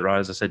wrong with it, right?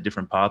 As I said,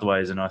 different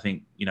pathways, and I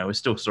think we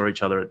still saw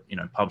each other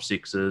at pub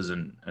sixes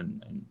and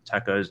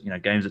tacos,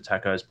 games at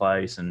Taco's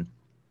place and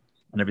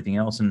everything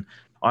else. And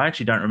I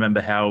actually don't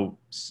remember how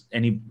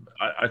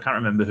I can't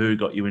remember who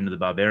got you into the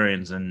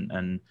Barbarians,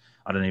 and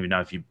I don't even know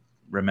if you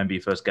remember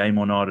your first game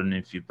or not, and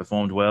if you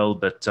performed well.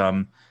 But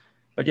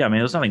yeah, I mean,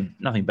 it was nothing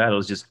bad. It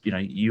was just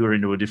you were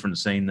into a different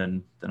scene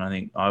than I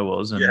think I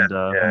was, and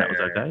that was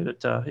okay.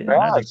 But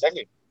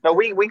exactly. No,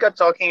 we got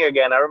talking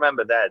again. I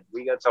remember that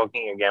we got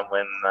talking again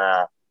when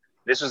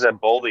this was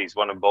at Baldy's,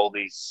 one of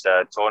Baldy's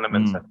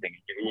tournaments. I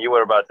think you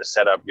were about to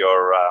set up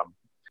your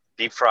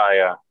deep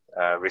fryer.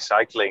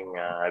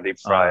 Recycling deep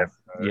fryer.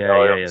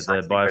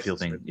 The biofuel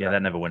thing. Yeah,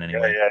 that never went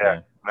anywhere. Yeah.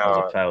 No, it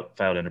was a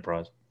failed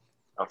enterprise.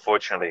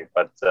 Unfortunately,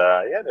 but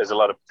there's a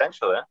lot of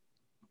potential there.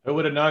 Who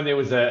would have known there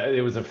was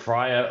a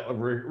fryer,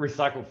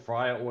 recycled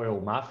fryer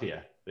oil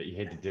mafia that you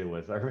had to deal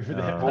with? I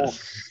remember that.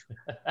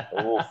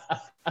 Oof.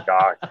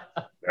 Dark,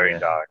 very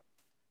dark.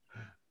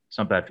 It's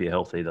not bad for your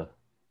health either.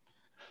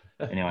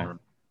 Anyway,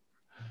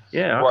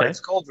 yeah. Okay. Well, it's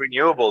called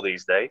renewable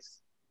these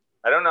days.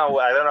 I don't know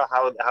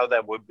how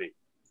that would be.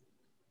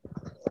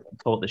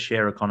 Call it the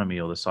share economy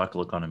or the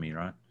cycle economy,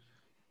 right?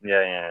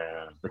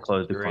 Yeah. The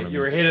closed economy.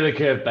 You're ahead of the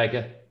curve,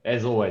 Baker,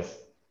 as always.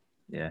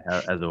 Yeah,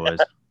 as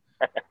always.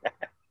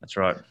 That's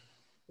right.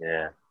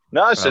 Yeah.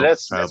 No, so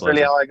that's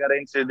really how I got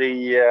into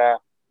the.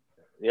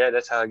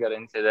 That's how I got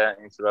into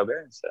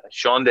Barbarians.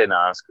 Sean didn't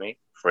ask me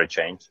for a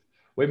change.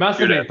 We must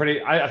have been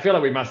pretty. I feel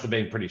like we must have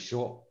been pretty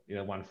short.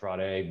 One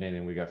Friday evening,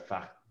 and we go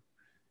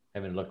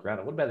having a look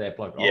around. What about that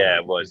bloke? Yeah,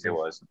 it was. It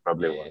was. It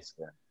probably was.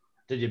 Yeah.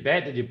 Did you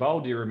bat? Did you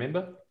bowl? Do you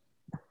remember?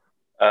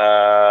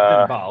 I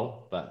didn't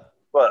bowl, but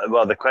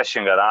well, the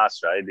question got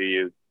asked, right?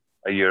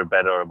 Are you a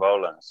batter or a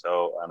bowler?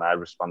 So, and I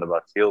responded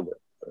about fielder.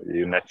 So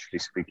you naturally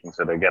speaking,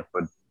 so they get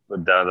put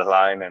down the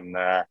line, and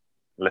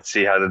let's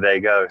see how the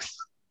day goes.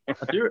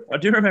 I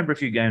do remember a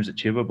few games at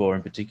Chibabor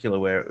in particular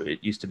where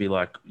it used to be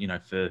like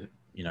for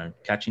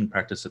catching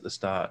practice at the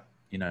start.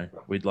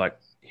 We'd like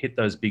hit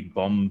those big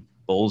bomb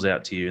balls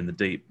out to you in the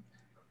deep,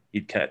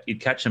 you'd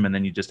catch them, and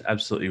then you just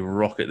absolutely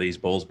rocket these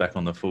balls back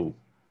on the full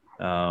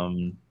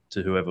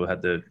to whoever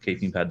had the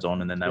keeping pads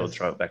on, and then they would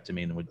throw it back to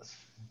me and would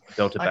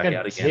belt it back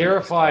out again.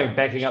 Terrifying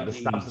backing up the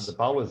stumps at the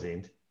bowler's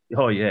end.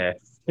 Oh yeah,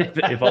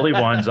 if Ollie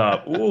winds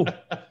up, ooh.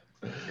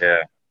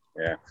 Yeah.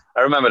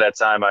 I remember that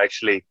time.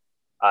 Did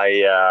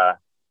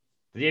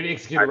you ever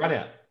execute a run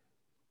out?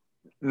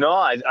 No,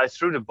 I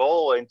threw the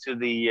ball into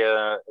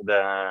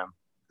the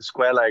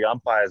square leg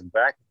umpire's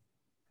back.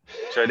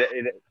 So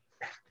the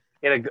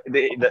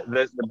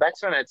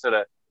batsman had sort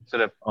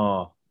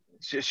of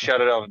just shut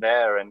it off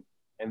there, and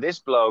this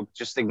bloke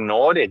just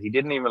ignored it. He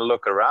didn't even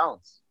look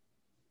around.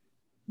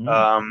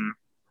 And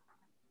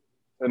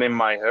in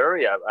my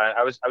hurry,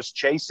 I was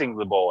chasing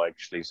the ball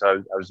actually.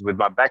 So I was with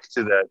my back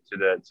to the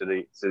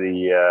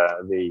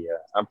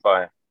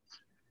umpire,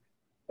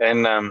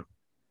 and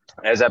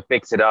as I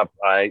picked it up,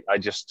 I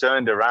just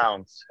turned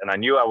around, and I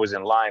knew I was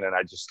in line, and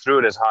I just threw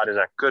it as hard as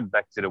I could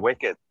back to the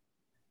wicket.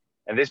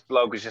 And this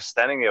bloke was just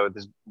standing there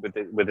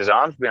with his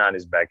arms behind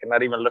his back and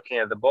not even looking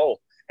at the ball.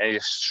 And he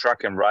just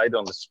struck him right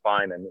on the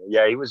spine. And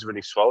yeah, he was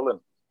really swollen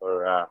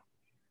for a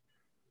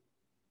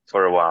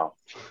while.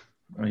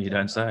 Well, you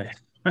don't say.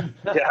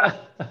 Yeah.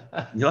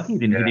 You're lucky you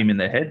didn't hit him in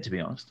the head, to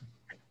be honest.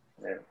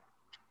 Yeah.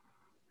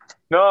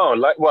 No,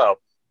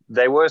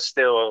 they were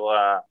still.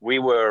 We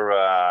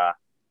were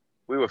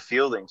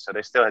fielding, so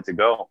they still had to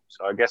go.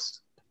 So I guess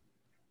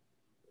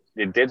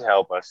it did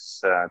help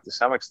us to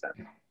some extent.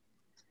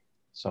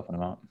 Soften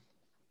him up.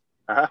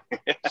 Uh-huh.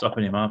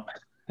 Soften him up.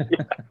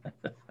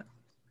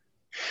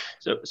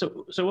 So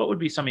what would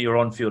be some of your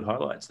on-field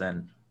highlights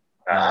then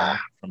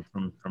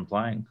from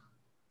playing?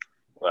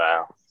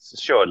 Well, it's a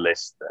short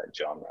list,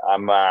 John. I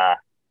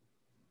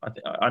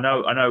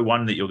know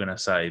one that you're going to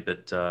say,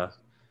 but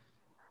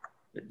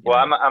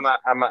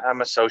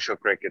I'm a social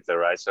cricketer,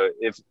 right? So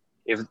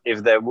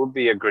if there would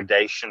be a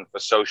gradation for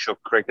social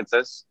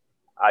cricketers,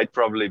 I'd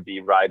probably be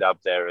right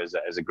up there as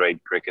a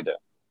great cricketer.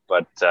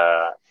 But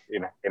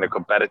in a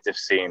competitive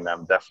scene,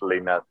 I'm definitely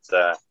not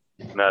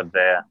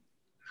there.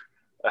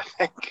 I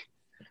think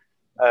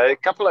a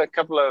couple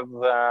of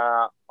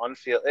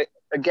on-field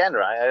again,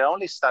 right? I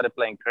only started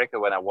playing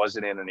cricket when I was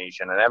in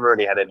Indonesia, and I never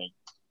really had any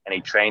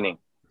training.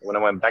 When I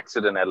went back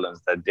to the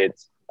Netherlands, I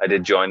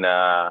did join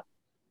a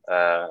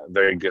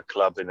very good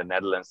club in the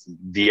Netherlands,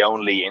 the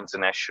only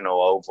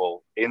international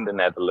oval in the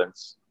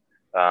Netherlands,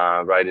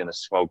 right in the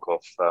smoke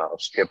of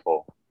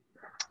Schiphol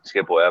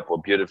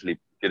Airport, beautifully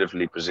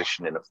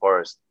positioned in the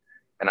forest.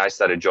 And I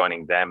started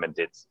joining them and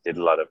did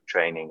a lot of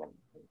training and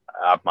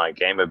up my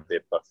game a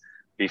bit. But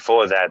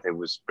before that, it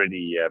was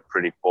pretty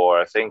poor.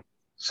 I think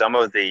some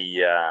of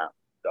the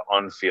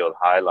on-field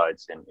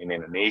highlights in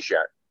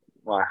Indonesia,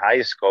 my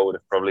highest score would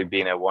have probably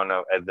been at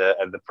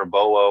the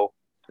Prabowo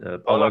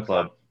Polo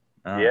Club.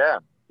 Oh. Yeah.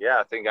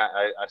 I think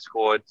I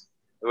scored.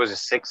 It was a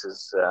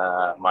sixes,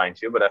 mind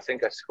you, but I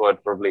think I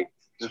scored probably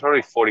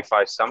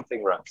 45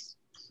 something runs.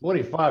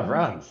 45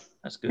 runs.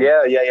 That's good.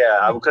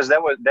 Yeah. Because I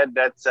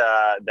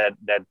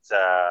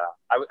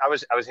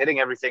was hitting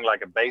everything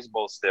like a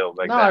baseball still.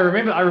 I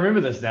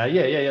remember this now.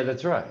 Yeah.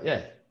 That's right.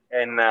 Yeah.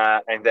 And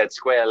that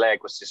square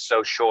leg was just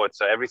so short,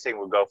 so everything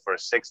would go for a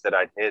six that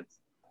I'd hit.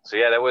 So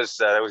yeah, that was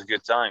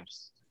good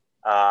times.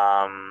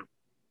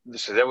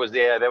 So that was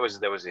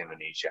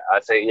Indonesia. I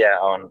think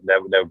that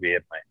would be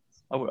it, mate.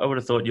 I would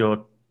have thought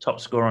your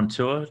top score on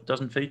tour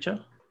doesn't feature.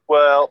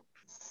 Well,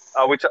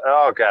 okay.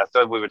 I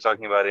thought we were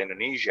talking about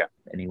Indonesia.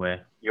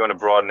 Anywhere. You want to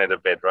broaden it a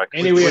bit, right?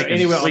 Anywhere.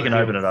 We can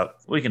open it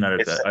up. Open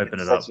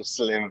it up. Such a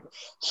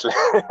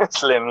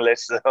slim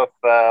list of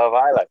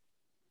highlights.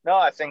 No,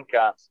 I think.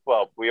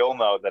 We all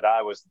know that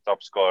I was the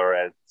top scorer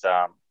at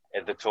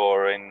the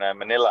tour in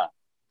Manila.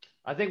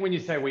 I think when you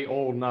say we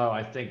all know,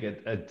 I think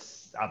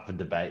it's up for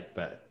debate.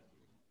 But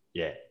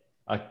yeah,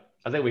 I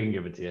think we can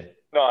give it to you.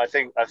 No, I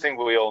think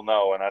we all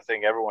know, and I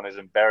think everyone is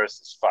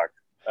embarrassed as fuck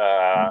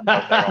of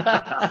their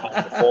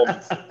own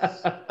performance,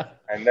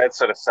 and that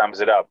sort of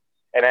sums it up.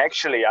 And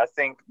actually, I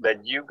think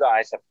that you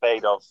guys have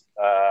paid off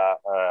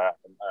a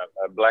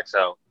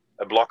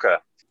blocker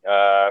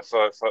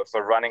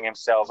for running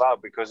himself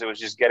out, because it was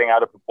just getting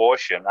out of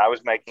proportion. I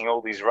was making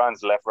all these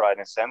runs left, right,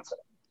 and center,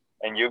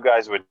 and you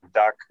guys would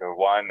duck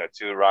 1 or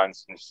 2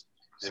 runs and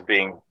just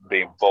being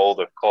bowled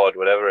or caught,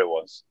 whatever it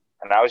was.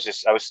 And I was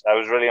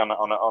really on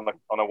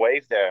a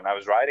wave there, and I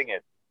was riding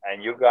it.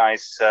 And you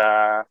guys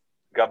got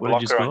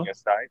blocker on your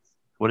side.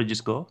 What did you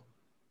score?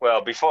 Well,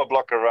 before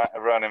blocker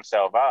run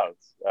himself out,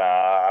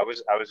 I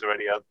was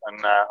already up on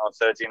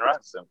 13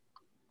 runs. So.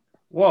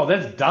 Well,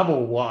 that's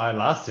double what I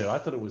last did. I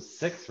thought it was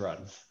 6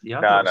 runs. Yeah,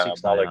 no,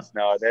 Alex.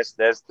 No, there's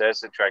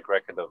a track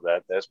record of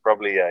that. There's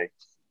probably a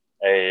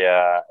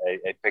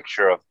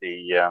picture of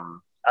the.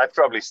 I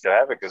probably still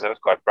have it because I was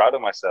quite proud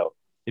of myself.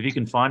 If you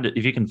can find it,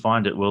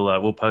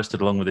 we'll post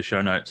it along with the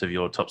show notes of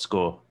your top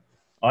score.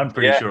 I'm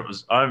pretty sure it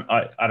was.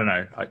 I don't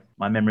know.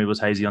 My memory was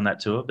hazy on that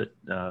tour, but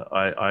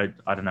I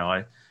don't know.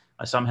 I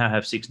somehow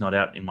have 6 not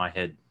out in my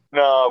head.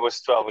 No, it was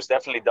 12. It was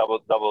definitely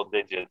double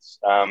digits.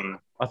 I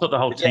thought the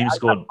whole team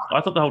scored. I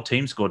thought the whole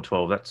team scored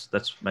 12.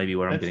 That's maybe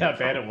where I'm getting. That's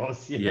how bad it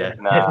was. Yeah.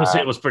 Nah,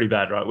 it was pretty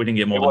bad, right? We didn't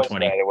get more than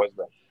 20. It was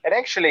bad. And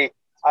actually,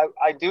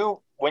 I do,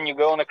 when you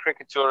go on a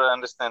cricket tour, I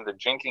understand that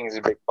drinking is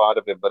a big part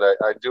of it, but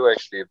I do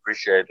actually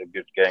appreciate a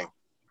good game.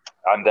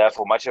 I'm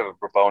therefore much of a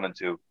proponent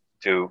to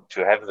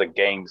have the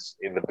games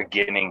in the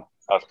beginning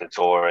of the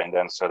tour and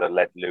then sort of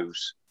let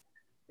loose.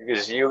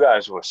 Because you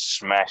guys were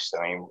smashed.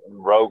 I mean,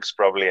 Rogues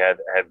probably had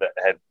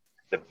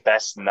the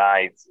best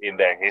night in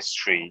their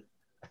history,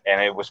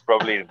 and it was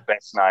probably the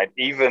best night,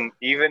 even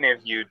if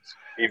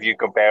you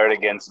compare it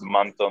against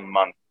month on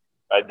month.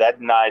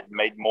 That night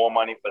made more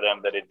money for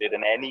them than it did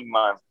in any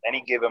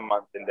given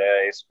month in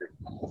their history.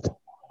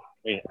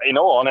 In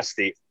all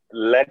honesty,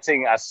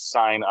 letting us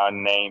sign our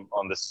name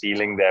on the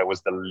ceiling there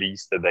was the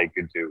least that they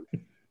could do.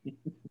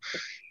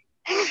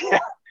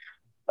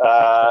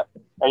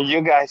 And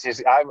you guys,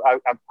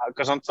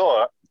 because on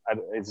tour,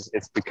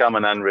 it's become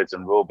an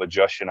unwritten rule, but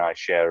Josh and I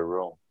share a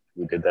room.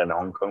 We did that in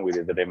Hong Kong. We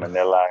did that in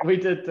Manila. We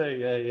did too.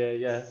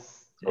 Yeah.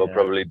 We'll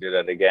probably do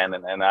that again.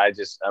 And I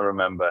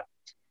remember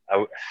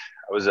I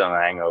was on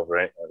a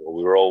hangover.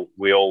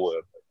 We all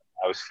were.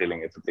 I was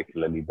feeling it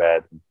particularly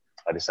bad.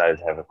 I decided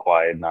to have a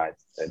quiet night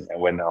and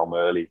went home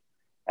early.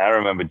 And I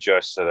remember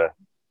Josh sort of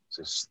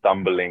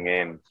stumbling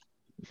in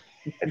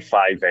at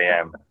 5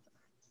 a.m.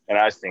 And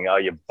I was thinking, oh,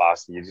 you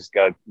bastard, you just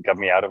got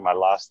me out of my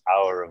last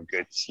hour of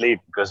good sleep,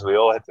 because we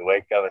all had to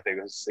wake up. I think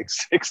it was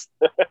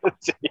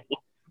 6:30.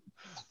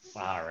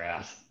 Far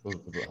out.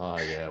 Oh,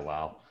 yeah,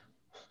 wow.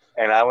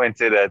 And I went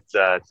to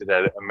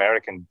that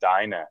American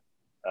diner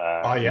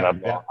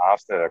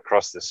after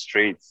across the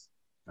street.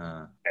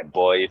 And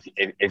boy,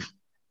 if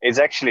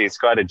it's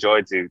quite a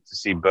joy to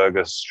see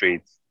Burger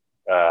Street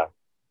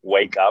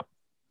wake up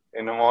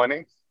in the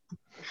morning.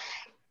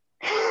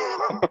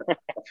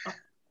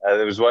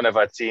 There was one of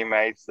our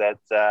teammates that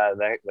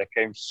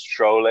came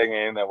strolling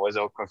in and was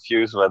all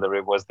confused whether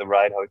it was the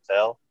right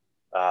hotel.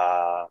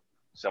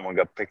 Someone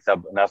got picked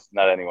up, not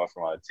anyone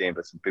from our team,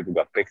 but some people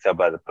got picked up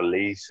by the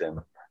police, and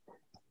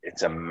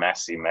it's a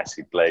messy,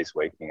 messy place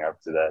waking up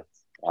to that.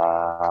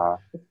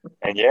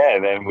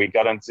 And then we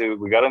got onto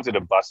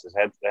the buses.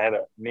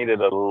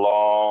 Needed a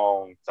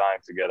long time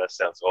to get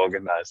ourselves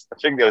organized. I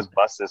think those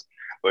buses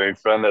were in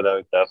front of the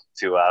hotel for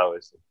 2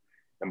 hours,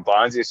 and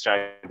Barnsley's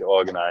trying to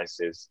organize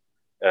this,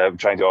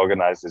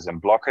 and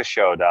Blocker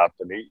showed up,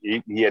 and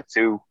he had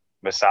 2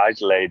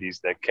 massage ladies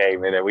that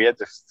came in, and we had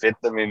to fit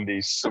them in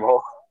these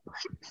small.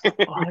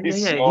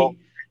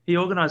 He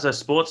organized a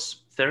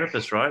sports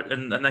therapist, right?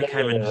 And they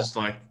came in just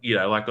like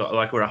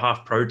we're a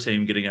half pro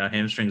team getting our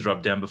hamstrings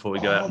rubbed down before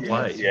we go out and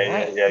play.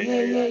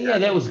 Yeah.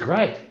 That was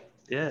great.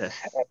 Yeah.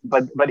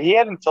 But he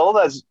hadn't told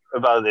us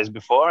about this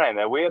beforehand,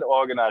 and we had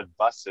organized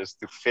buses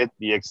to fit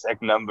the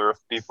exact number of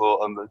people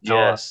on the tour.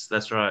 Yes,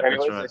 that's right. And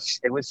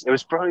it was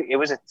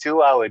a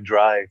 2-hour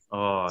drive.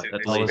 Oh,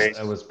 it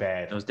was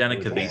bad. It was down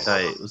in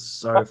Cavite. It was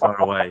so far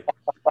away.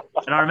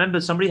 And I remember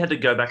somebody had to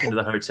go back into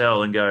the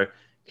hotel and go,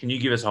 can you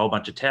give us a whole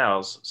bunch of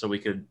towels so we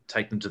could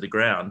take them to the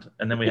ground?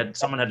 And then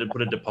someone had to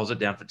put a deposit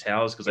down for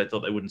towels because they thought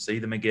they wouldn't see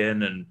them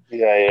again. And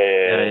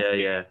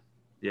yeah.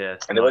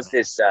 And there was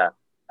this.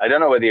 I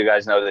don't know whether you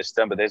guys know this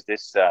term, but there's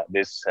this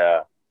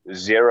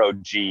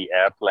 0G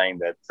airplane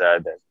that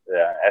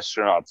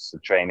astronauts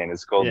train in.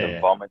 It's called the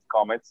Vomit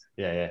Comet.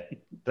 Yeah.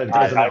 That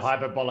goes in that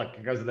hyperbolic.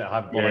 It goes in that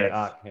hyperbolic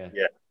arc.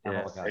 Yeah.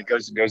 It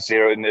goes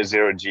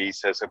 0 G,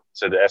 so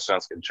the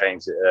astronauts can train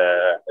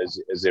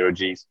 0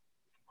 Gs.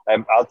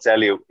 I'll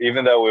tell you,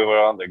 even though we were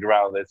on the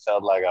ground, it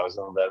felt like I was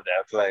on that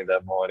airplane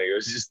that morning. It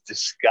was just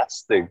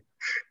disgusting.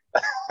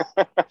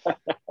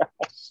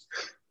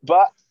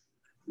 But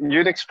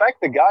you'd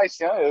expect the guys,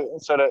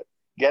 sort of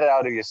get it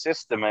out of your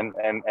system and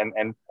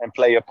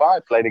play your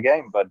part, play the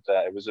game. But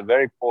it was a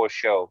very poor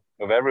show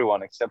of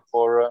everyone except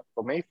for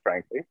me,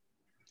 frankly.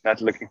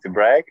 Not looking to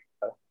brag.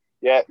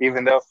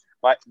 Even though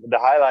the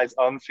highlights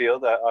on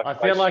field. I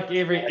feel like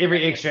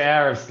every extra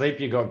hour of sleep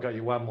you got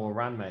you one more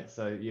run, mate.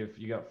 So you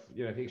got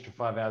extra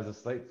 5 hours of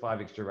sleep,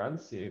 5 extra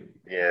runs. You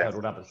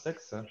totaled up at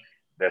 6. So.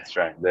 That's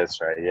right.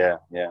 Yeah.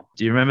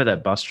 Do you remember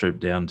that bus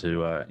trip down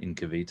to in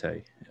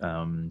Cavite?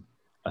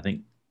 I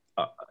think.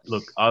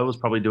 Look, I was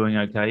probably doing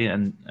okay,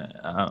 and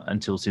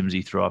until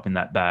Simsy threw up in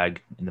that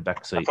bag in the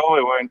back seat. I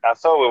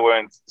thought we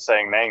weren't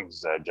saying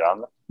names,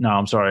 John. No,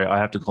 I'm sorry. I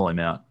have to call him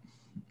out.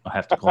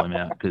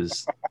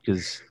 because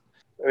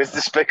it was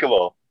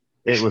despicable.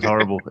 It was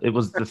horrible. It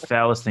was the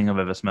foulest thing I've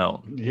ever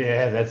smelled.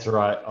 Yeah, that's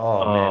right.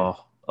 Oh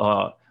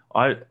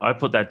man. I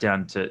put that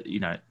down to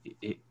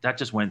that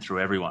just went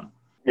through everyone.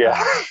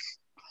 Yeah.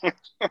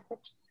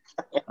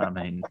 I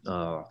mean,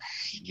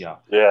 yeah.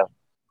 Yeah.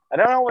 I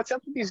don't know what's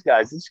up with these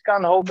guys. They just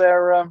can't hold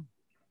their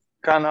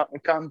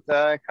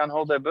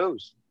hold their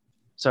booze.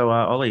 So,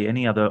 Ollie,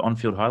 any other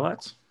on-field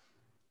highlights?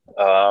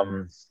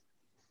 Well,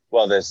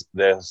 there's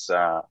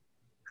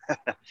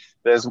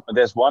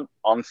one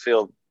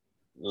on-field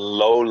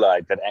low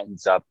light that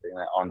ends up in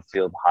an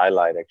on-field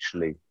highlight.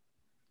 Actually,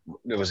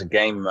 there was a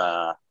game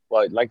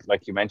well,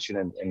 like you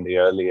mentioned in the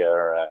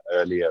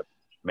earlier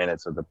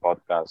minutes of the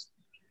podcast,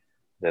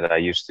 that I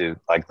used to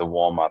like the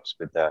warm ups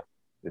with the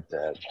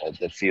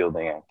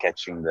fielding and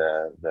catching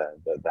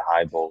the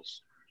high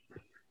balls,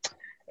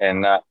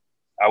 and I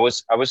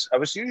was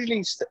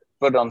usually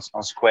put on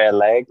square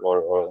leg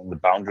or on the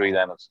boundary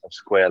then of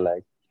square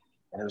leg,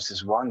 and there was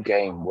this one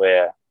game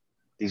where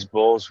these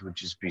balls would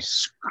just be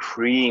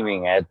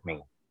screaming at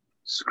me,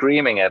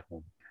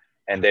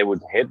 and they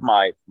would hit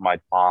my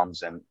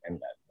palms, and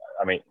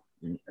I mean,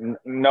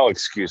 no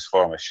excuse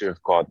for them. I should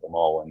have caught them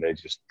all, and they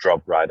just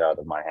dropped right out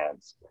of my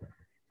hands.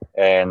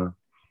 And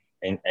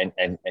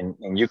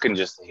you can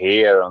just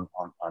hear on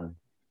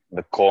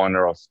the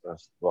corner of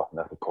well,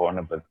 not the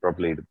corner, but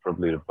probably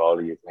the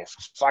volley.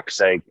 For fuck's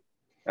sake!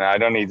 And I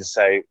don't need to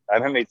say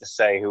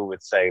who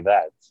would say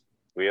that.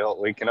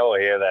 We can all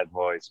hear that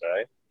voice,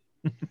 right?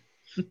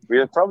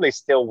 We'll probably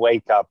still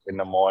wake up in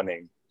the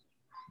morning,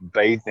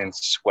 bathed in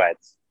sweat,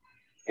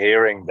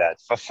 hearing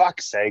that. For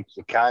fuck's sake,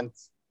 you can't.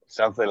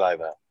 Something like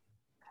that.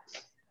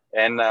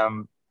 And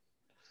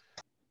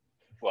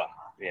well,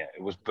 yeah,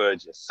 it was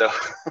Burgess. So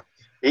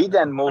he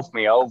then moved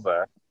me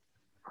over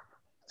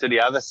to the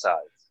other side.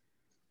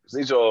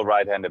 These are all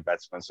right-handed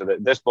batsmen, so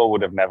this ball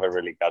would have never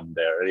really gotten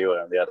there anyway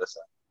on the other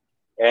side.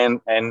 And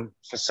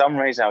for some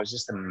reason, I was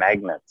just a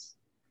magnet.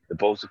 The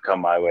balls would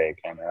come my way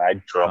again, and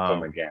I'd drop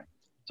them again.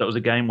 So it was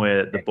a game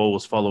where the ball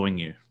was following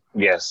you.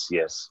 Yes.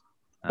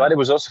 But it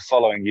was also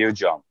following you,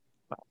 John.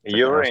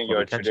 You were in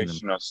your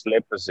traditional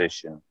slip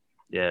position.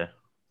 Yeah.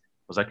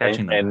 Was I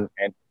catching them?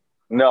 And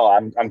no,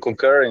 I'm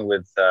concurring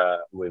with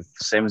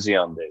Simsy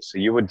on this. So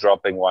you were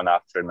dropping one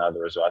after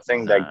another as well. I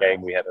think that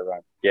game we had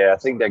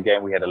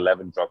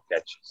 11 drop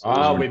catches.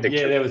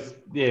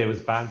 It was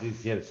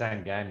Barnsley's. Yeah, the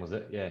same game, was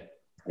it? Yeah.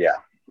 Yeah.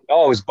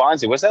 Oh, it was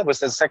Barnsley. Was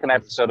the second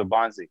episode of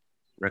Barnsley?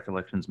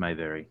 Recollections may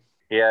vary.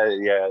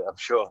 Yeah, I'm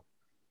sure.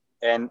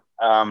 And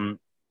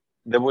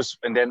then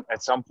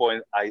at some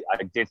point I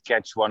did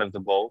catch one of the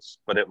balls,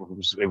 but it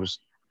was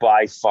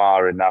by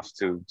far enough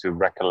to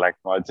recollect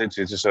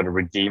to sort of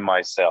redeem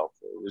myself.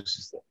 It was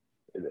just a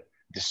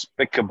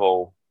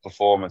despicable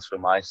performance from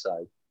my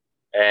side.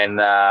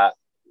 And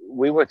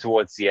we were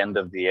towards the end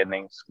of the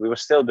innings. We were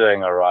still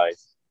doing all right.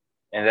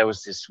 And there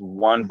was this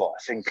one ball.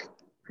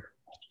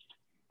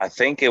 I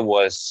think it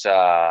was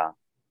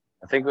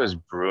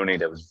Bruni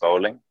that was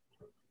bowling,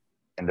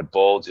 and the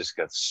ball just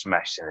got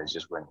smashed, and it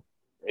just went.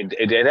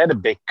 It had a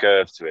big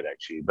curve to it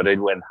actually, but it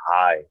went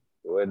high.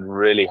 It went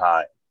really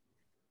high,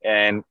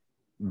 and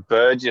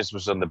Burgess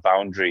was on the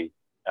boundary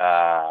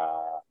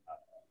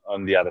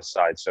on the other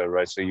side. So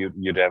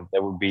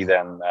there would be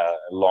then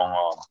long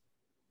on,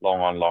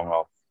 long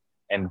off,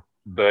 and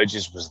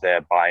Burgess was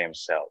there by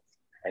himself,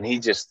 and he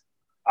just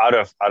out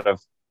of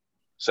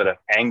sort of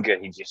anger,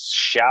 he just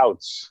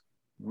shouts,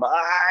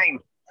 "Mine!"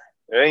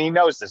 And he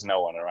knows there's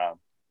no one around.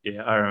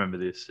 Yeah, I remember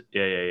this.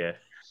 Yeah.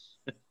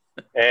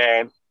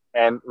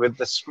 And with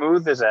the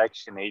smoothest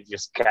action, he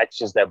just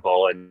catches that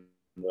ball and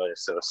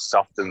sort of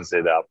softens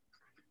it up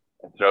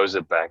and throws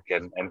it back.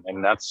 And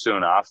not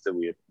soon after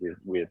we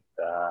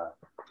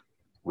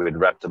had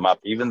wrapped him up,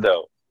 even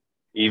though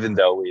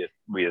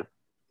we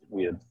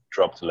had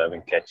dropped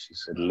 11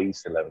 catches, at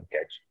least 11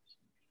 catches.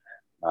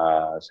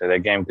 So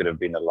that game could have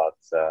been a lot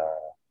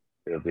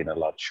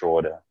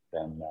shorter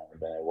than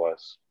it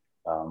was.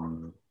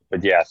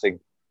 But yeah, I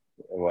think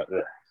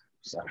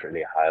it's not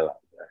really a highlight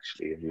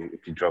actually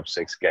if you drop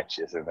 6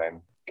 catches and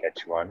then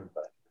catch one.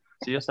 But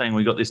so you're saying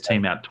we got this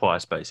team out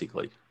twice,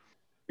 basically?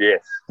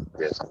 Yes.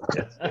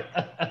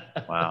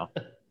 Wow.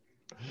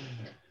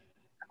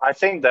 I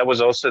think that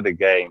was also the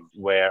game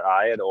where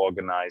I had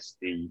organized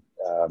the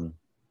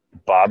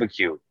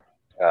barbecue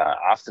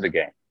after the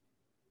game,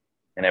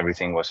 and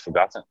everything was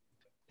forgotten.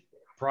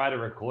 Prior to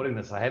recording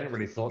this, I hadn't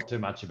really thought too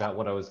much about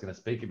what I was going to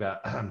speak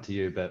about to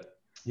you, but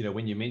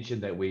when you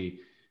mentioned that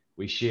we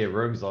share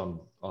rooms on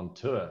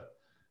tour,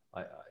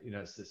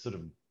 it sort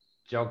of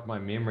jogged my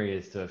memory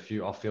as to a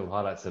few off-field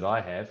highlights that I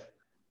have.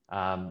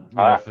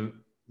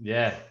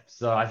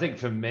 So I think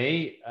for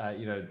me,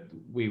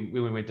 when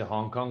we went to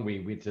Hong Kong, we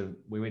went to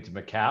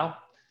Macau,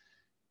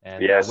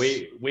 and yes.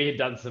 we had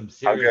done some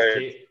serious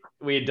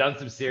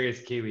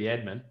Kiwi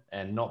admin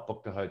and not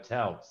booked a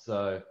hotel.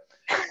 So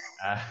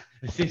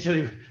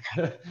essentially,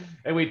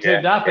 and we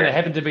turned up, and it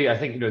happened to be, I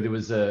think, there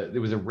was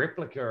a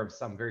replica of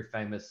some very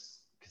famous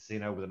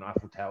casino with an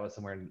Eiffel Tower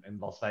somewhere in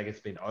Las Vegas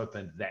being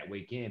opened that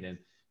weekend, and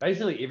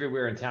basically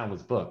everywhere in town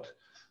was booked.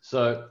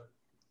 So,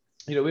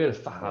 we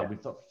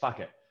thought, fuck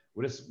it,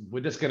 we're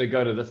just going to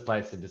go to this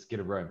place and just get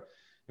a room.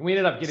 And we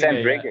ended up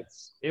getting St.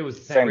 Regis. It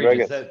was St.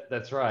 Regis.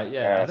 That's right.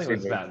 Yeah, I think it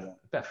was about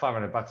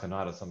 $500 a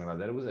night or something like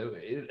that.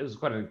 It was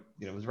quite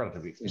it was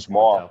relatively expensive. It's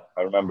more. Hotel.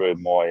 I remember it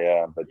more.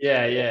 Yeah, but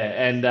yeah.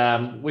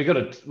 And we got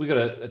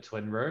a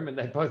twin room, and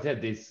they both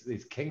had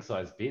these king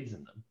size beds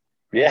in them.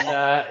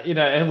 Yeah. And,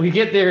 and we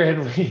get there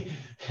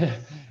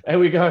and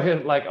we go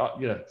in like,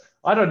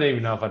 I don't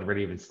even know if I'd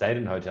really even stayed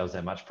in hotels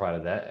that much prior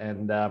to that.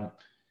 And,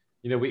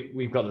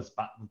 we've got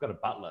a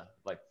butler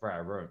like for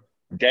our room.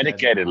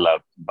 Dedicated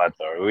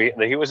butler.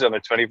 He was on a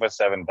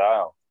 24/7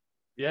 dial.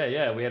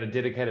 Yeah, we had a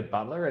dedicated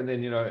butler, and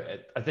then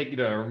I think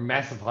a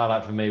massive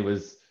highlight for me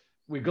was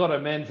we got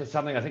him in for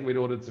something. I think we'd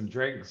ordered some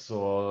drinks,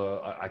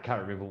 or I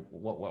can't remember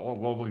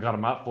what we got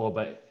him up for,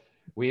 but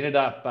we ended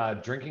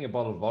up drinking a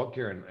bottle of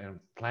vodka and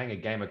playing a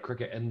game of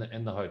cricket in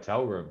the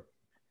hotel room,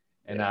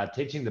 and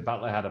teaching the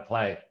butler how to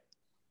play.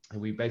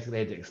 And we basically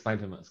had to explain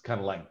to him it's kind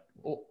of like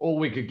all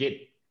we could get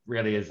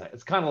really is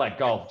it's kind of like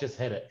golf, just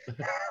hit it.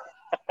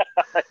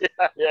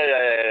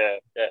 yeah.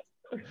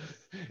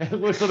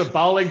 And we're sort of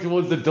bowling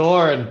towards the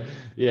door, and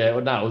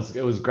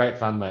it was great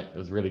fun, mate. It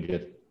was really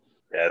good.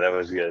 Yeah, that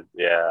was good.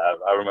 Yeah,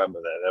 I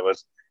remember that. That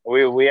was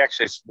we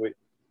actually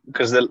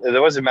because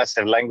there was a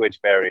massive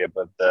language barrier,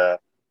 but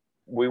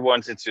we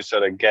wanted to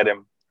sort of get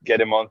him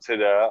onto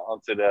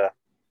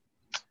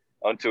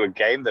a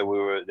game that we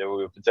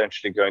were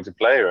potentially going to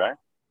play, right?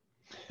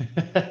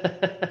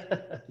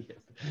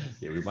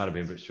 Yeah, we might have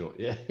been a bit short.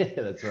 Yeah,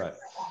 that's right.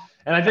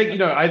 And I think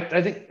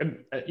I think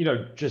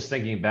just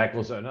thinking back,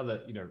 also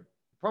another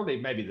probably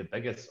maybe the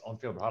biggest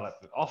off-field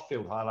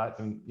highlight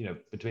from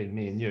between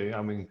me and you.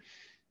 I mean,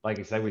 like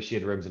you say, we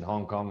shared rooms in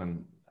Hong Kong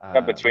and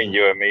not between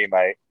you and me,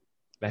 mate.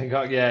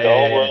 Bangkok, the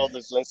whole world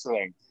is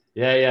listening.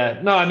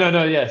 Yeah. No,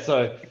 yeah.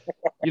 So,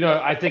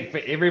 I think for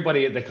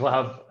everybody at the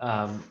club,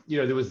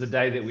 there was the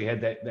day that we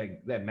had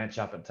that match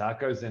up at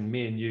Tacos, and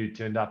me and you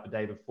turned up a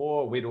day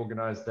before. We'd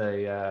organized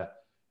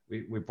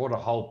we brought a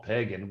whole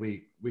pig, and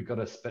we got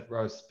a spit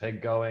roast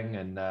pig going,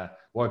 and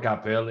woke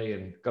up early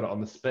and got it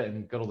on the spit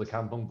and got all the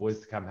Kampong boys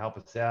to come help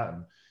us out,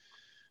 and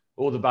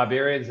all the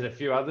Barbarians and a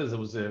few others. It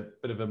was a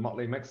bit of a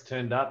motley mix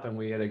turned up, and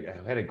we had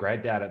a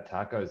great day out at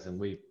Tacos,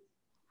 and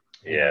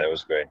it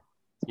was great.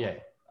 Yeah.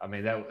 I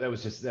mean, that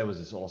was just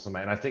awesome,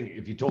 man. I think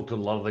if you talk to a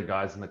lot of the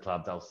guys in the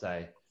club, they'll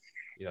say,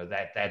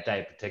 that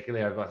day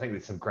particularly, I think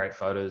there's some great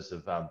photos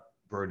of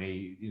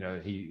Bruni.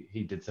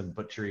 He did some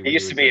butchery. He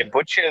used to be a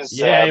butcher's.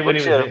 When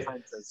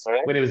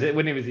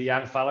he was a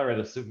young fella at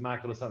a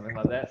supermarket or something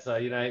like that. So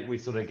we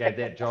sort of gave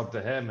that job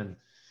to him, and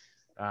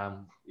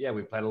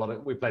we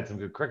played some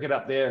good cricket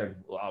up there, and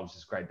it was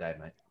just a great day,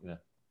 mate.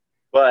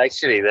 Well,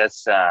 actually,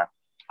 that's I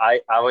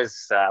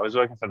was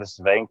working for the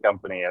surveying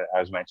company I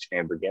was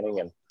mentioning at the beginning,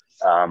 and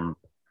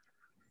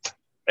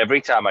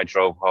every time I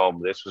drove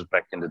home, this was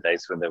back in the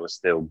days when there were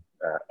still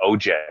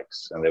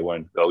Ojeks and they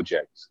weren't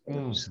Gojeks.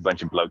 Just a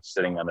bunch of blokes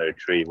sitting under a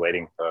tree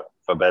waiting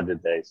for better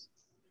days.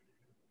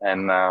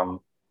 And I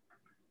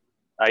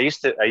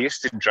used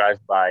to drive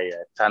by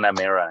Tanah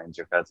Merah in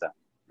Jakarta.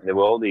 There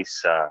were all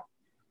these.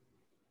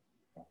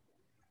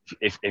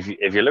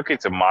 If you're looking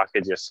to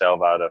market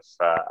yourself out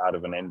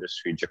of an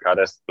industry,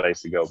 Jakarta's the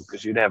place to go,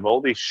 because you'd have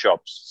all these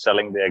shops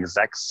selling the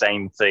exact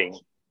same thing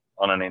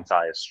on an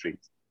entire street.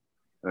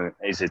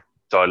 Is it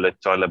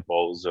toilet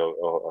bowls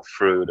or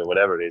fruit or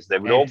whatever it is? They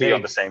would all be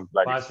on the same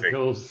bloody street.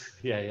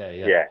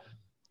 Yeah.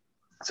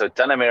 So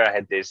Tanah Merah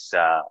had this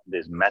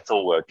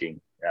metalworking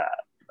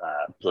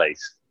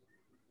place,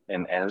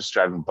 and I was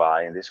driving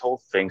by, and this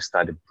whole thing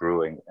started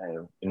brewing.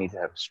 You need to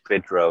have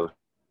spit roast,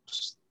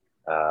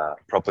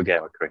 proper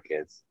game of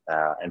cricket,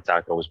 and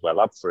Taco was well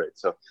up for it.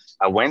 So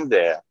I went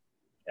there,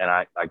 and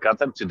I got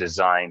them to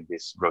design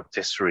this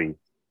rotisserie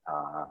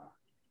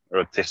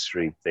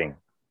thing.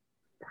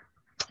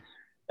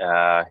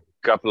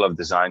 Couple of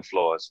design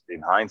flaws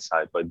in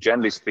hindsight, but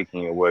generally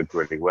speaking, it worked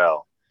really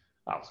well.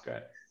 That was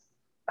great.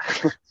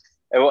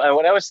 And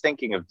what I was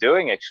thinking of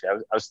doing,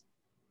 actually,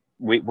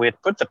 we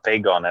had put the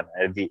pig on, and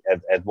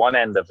at one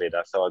end of it,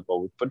 I thought,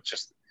 well, we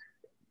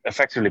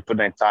effectively put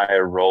an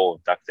entire roll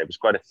of duct tape. It's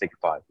quite a thick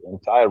pipe, an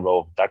entire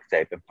roll of duct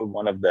tape, and put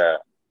one of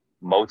the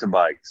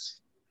motorbikes,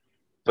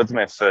 put them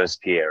in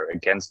first gear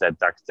against that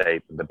duct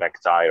tape and the back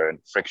tire, and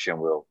friction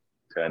will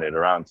turn it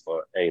around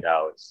for 8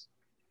 hours.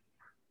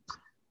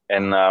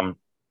 And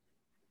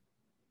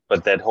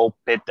but that whole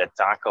pit that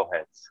Taco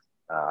had,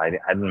 I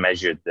hadn't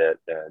measured the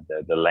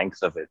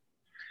length of it,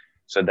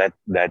 so that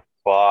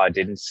bar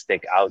didn't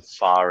stick out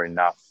far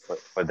enough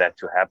for that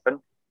to happen.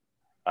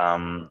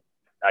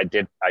 I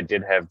did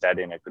have that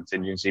in a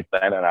contingency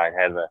plan, and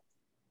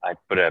I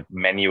put a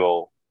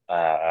manual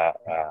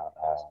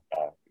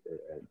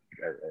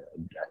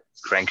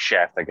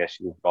crankshaft, I guess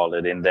you would call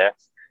it, in there.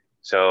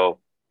 So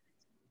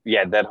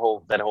yeah, that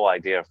whole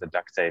idea of the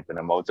duct tape and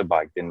a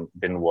motorbike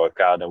didn't work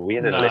out, and we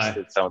had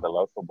enlisted some of the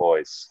local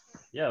boys.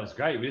 Yeah, it was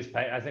great. We just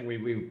I think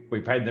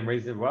we paid them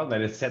reasonably well. They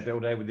just sat there all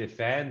day with their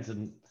fans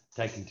and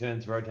taking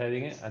turns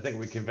rotating it. I think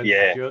we convinced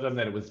a few of them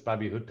that it was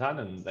Babi Hutan,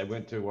 and they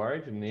weren't too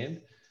worried in the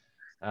end.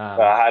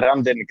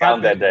 Haram didn't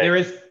count that day.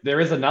 There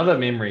is another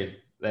memory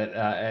that,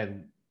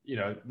 and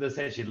this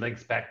actually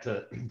links back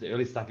to the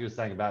early stuff you were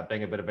saying about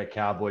being a bit of a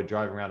cowboy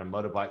driving around on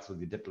motorbikes with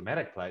your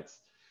diplomatic plates.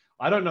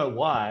 I don't know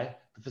why,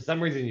 but for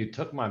some reason you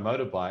took my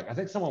motorbike. I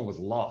think someone was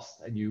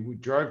lost, and you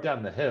drove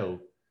down the hill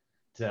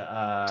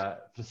to,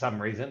 for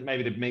some reason,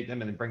 maybe to meet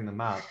them and then bring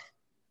them up.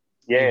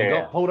 Yeah. You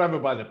got pulled over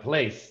by the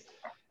police,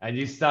 and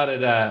you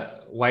started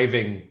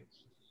waving.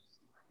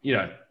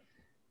 You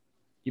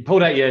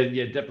pulled out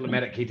your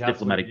diplomatic key task.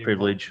 Diplomatic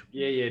privilege.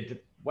 Yeah.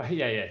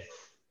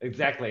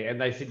 Exactly. And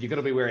they said, you've got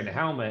to be wearing a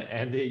helmet.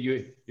 And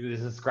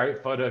there's this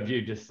great photo of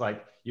you just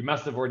like, you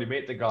must have already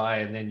met the guy.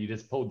 And then you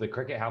just pulled the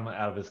cricket helmet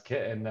out of his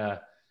kit. And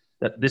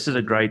this is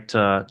a great,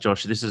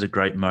 Josh, this is a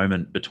great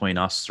moment between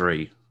us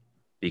three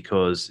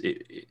because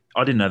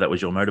I didn't know that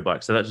was your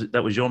motorbike. So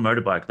that was your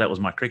motorbike. That was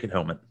my cricket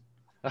helmet.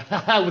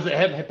 Was it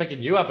him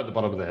picking you up at the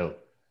bottom of the hill?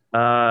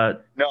 No.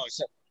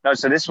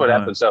 So this is what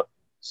happened.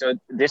 So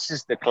this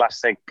is the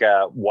classic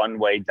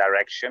one-way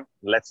direction.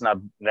 Let's not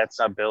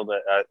build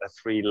a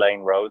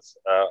 3-lane road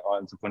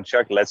onto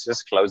Punchak. Let's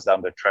just close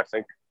down the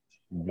traffic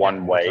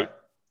one way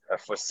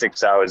for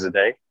 6 hours a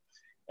day.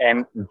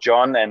 And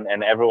John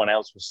and everyone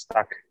else was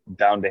stuck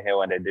down the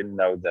hill, and they didn't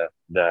know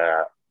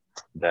the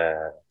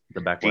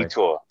back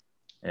detour.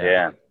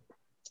 Yeah.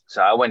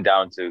 So I went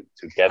down to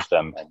get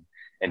them,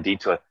 and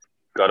detour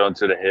got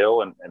onto the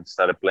hill and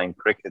started playing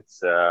cricket.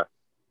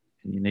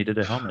 You needed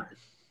a helmet.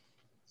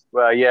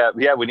 Well, yeah,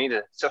 we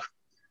needed a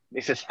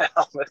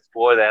helmet.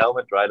 Wore the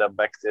helmet right up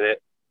back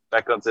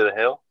onto the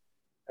hill,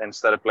 and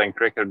started playing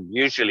cricket.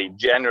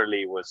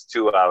 Generally, was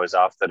 2 hours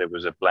after there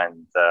was a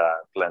planned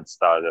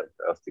start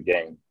of the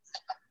game,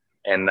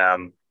 and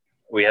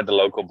we had the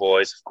local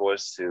boys, of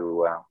course,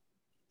 to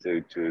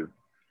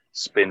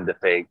spin the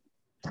pig.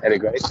 And the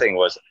great thing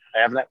was,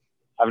 I've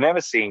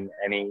never seen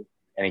any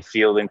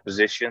fielding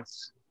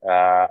positions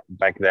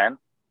back then.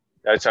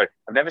 I've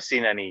never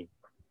seen any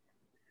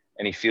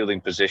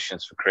fielding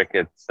positions for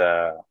cricket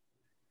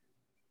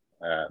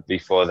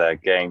before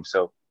that game.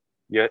 So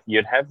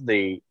you'd have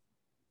the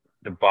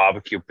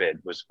barbecue pit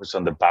was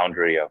on the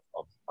boundary of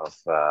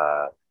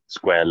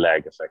square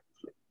leg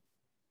effectively,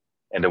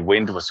 and the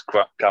wind was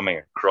coming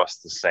across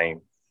the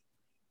same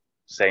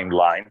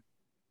line,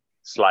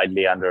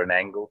 slightly under an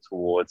angle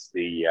towards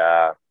the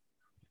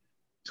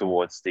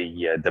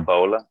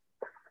bowler,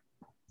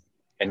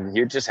 and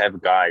you just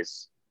have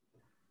guys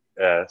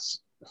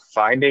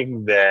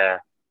finding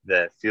their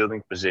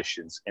fielding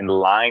positions in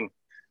line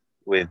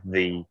with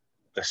the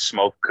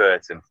smoke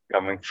curtain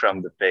coming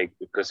from the pig,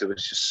 because it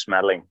was just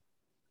smelling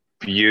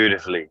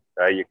beautifully.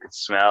 You could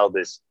smell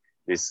this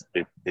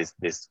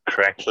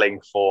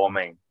crackling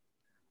forming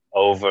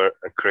over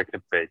a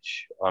cricket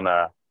pitch on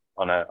a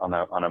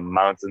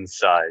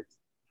mountainside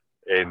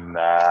in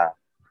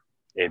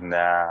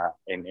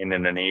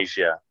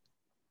Indonesia,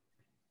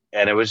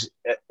 and it was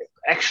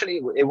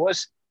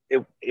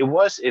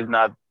if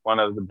not one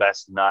of the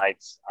best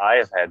nights I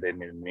have had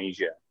in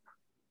Indonesia,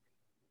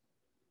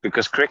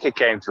 because cricket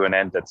came to an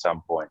end at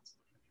some point.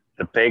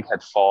 The pig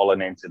had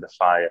fallen into the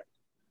fire,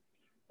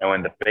 and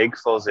when the pig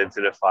falls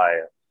into the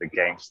fire, the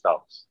game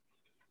stops.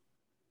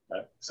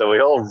 So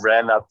we all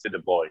ran up to the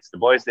boys. The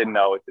boys didn't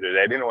know what to do.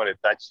 They didn't want to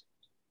touch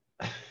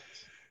it.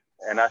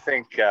 And I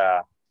think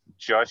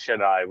Josh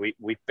and I,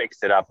 we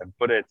picked it up and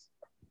put it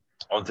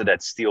onto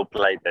that steel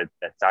plate that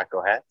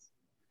Taco had,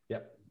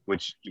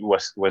 which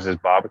was his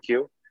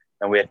barbecue.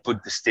 And we had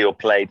put the steel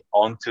plate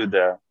onto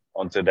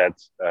that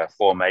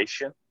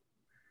formation.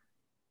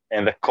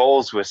 And the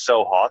coals were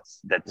so hot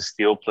that the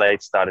steel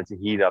plate started to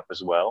heat up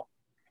as well.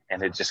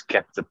 And it just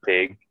kept the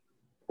pig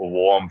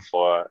warm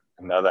for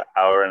another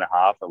hour and a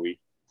half. And we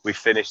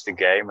finished the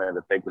game, and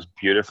the pig was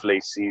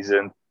beautifully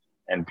seasoned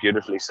and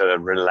beautifully sort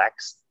of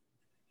relaxed.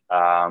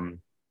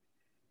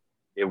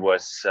 It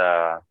was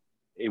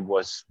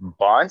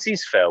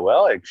Barnsley's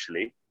farewell,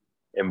 actually.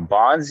 And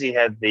Barnsley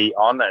had the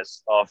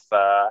honors of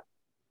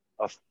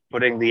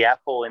putting the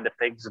apple in the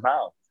pig's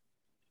mouth.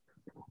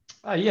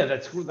 Oh yeah,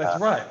 that's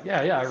right.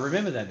 Yeah, I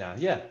remember that now.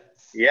 Yeah.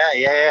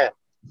 Yeah.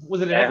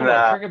 Was it an apple or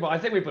a cricket ball? I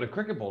think we put a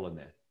cricket ball in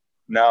there.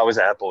 No, it was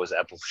apple. It was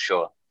apple for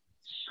sure.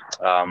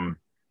 But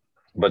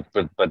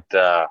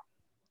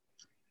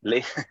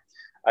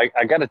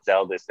I gotta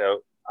tell this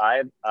though.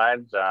 I'd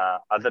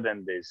other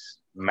than this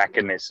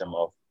mechanism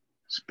of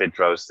spit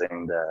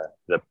roasting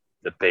the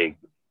pig,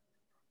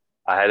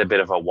 I had a bit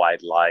of a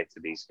white lie to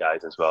these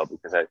guys as well,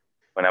 because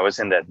when I was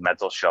in that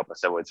metal shop, I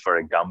said, well, it's for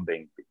a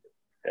gumbing.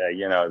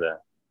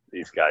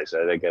 These guys,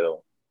 they get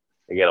all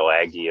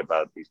aggy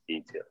about these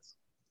details,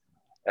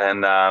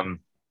 and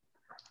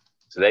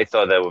so they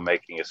thought they were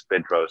making a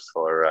spit roast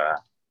for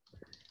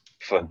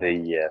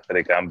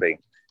the gumbing,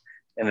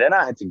 and then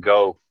I had to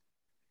go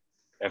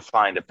and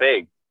find a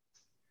pig,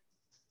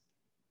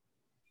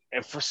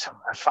 and for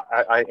some,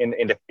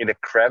 in the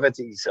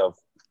cavities of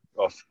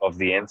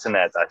the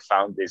internet, I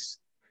found this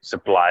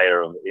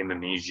supplier of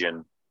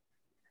Indonesian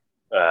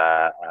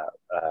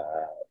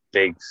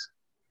pigs,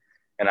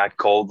 and I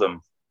called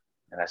them.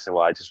 And I said,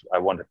 well, I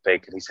want a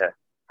pig. And he said,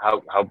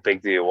 how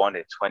big do you want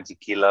it? 20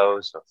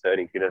 kilos or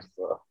 30 kilos?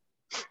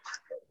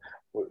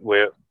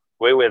 We're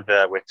with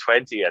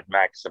 20 at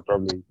max, so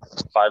probably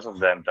 5 of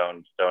them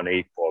don't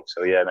eat pork.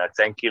 So yeah,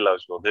 10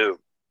 kilos will do.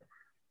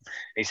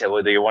 He said,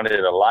 well, do you want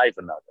it alive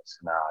or not? I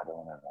said, no, I don't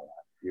want it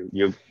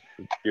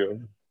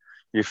alive.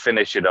 You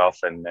finish it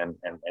off and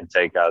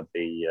take out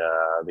the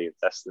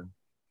intestine,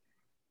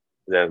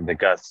 the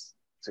guts.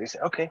 So he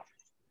said, okay.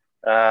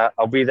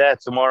 I'll be there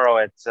tomorrow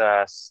at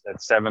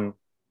 7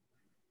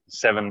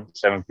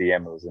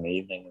 p.m. It was in the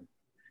evening.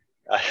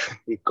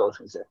 He called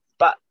me and said,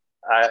 but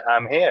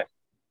I'm here.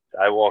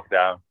 I walk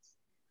down,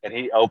 and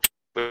he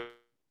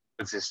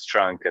opens his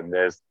trunk, and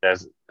there's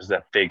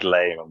that big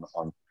lay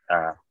on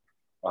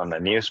the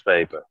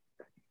newspaper.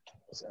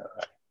 So,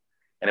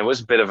 and it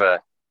was a bit of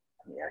a,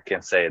 I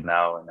can't say it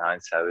now in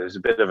hindsight. It was a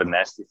bit of a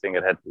nasty thing.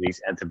 It had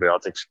these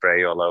antibiotic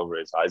spray all over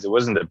his eyes. It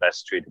wasn't the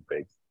best treated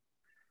pig.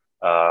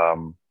 I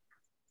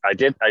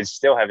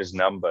still have his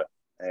number,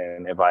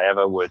 and if I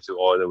ever were to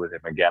order with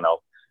him again,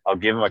 I'll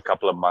give him a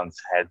couple of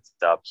months heads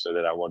up so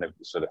that I want to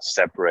sort of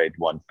separate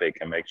one pig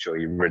and make sure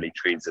he really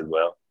treats it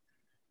well.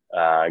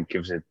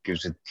 Gives it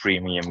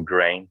premium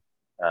grain,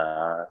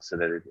 so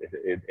that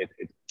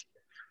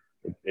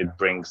it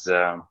brings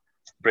the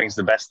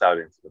best out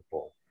into the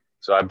pool.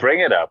 So I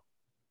bring it up.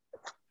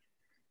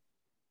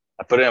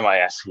 I put it in my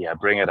esky. I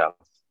bring it up,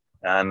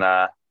 and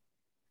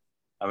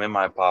I'm in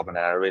my apartment,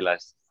 and I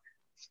realized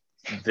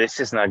this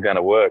is not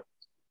gonna work.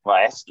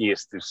 My esky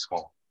is too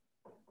small,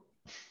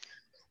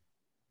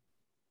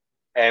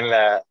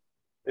 and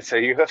so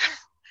you have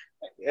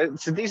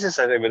it's a decent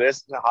size, but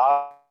there's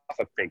half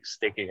a pig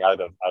sticking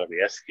out of the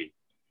esky,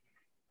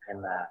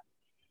 and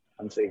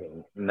I'm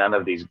thinking none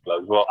of these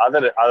blokes. Well, other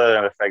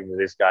than the fact that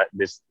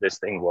this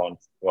thing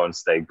won't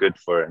stay good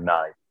for a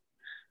night.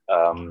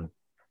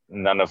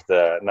 None of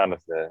the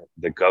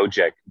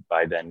Gojek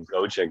by then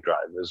Gojek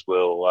drivers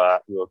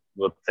will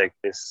take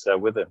this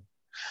with them.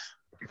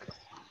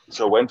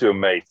 So I went to a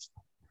mate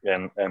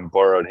and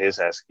borrowed his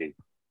esky,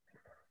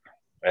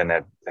 and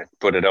I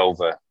put it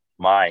over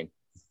mine,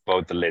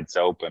 both the lids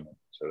open,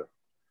 sort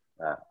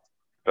of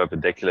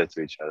perpendicular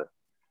to each other,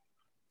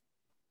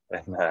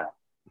 and a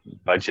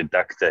bunch of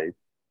duct tape.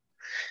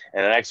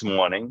 And the next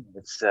morning,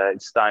 it's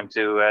time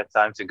to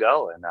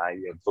go, and I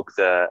booked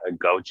a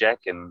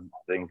Gojek, and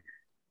I think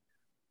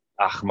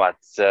Ahmad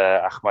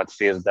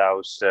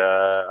Firdaus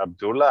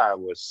Abdullah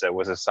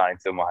was assigned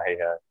to my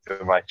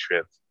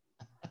trip.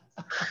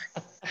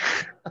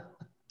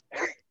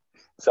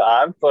 So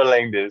I'm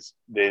pulling this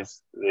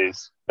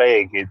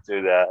pig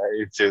into the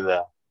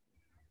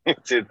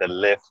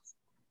lift,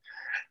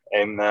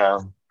 and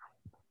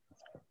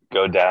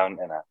go down,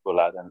 and I pull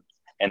out,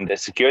 and the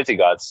security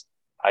guards.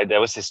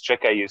 There was this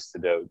trick I used to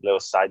do. Little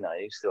side note: I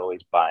used to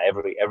always buy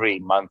every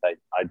month.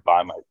 I'd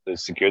buy the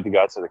security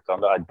guards at the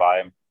condo. I'd buy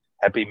them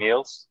Happy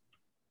Meals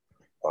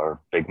or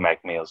Big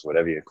Mac meals,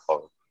 whatever you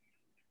call it,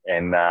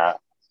 and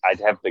I'd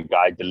have the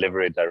guy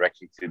deliver it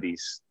directly to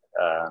these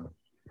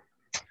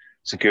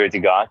security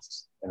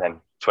guards, and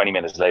then 20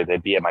 minutes later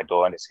they'd be at my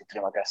door and they'd say,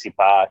 "Terima kasih,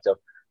 Pak." So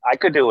I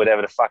could do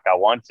whatever the fuck I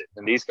wanted,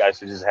 and these guys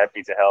were just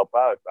happy to help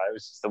out. Right? It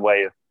was just a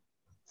way of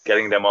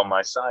getting them on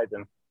my side.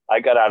 And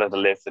I got out of the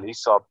lift, and he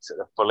saw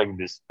pulling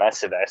these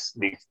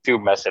two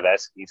massive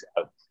eskies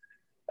out,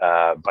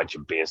 a bunch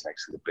of beers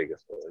next to the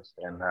biggest ones.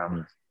 And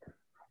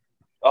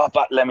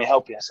but let me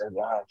help you. I said,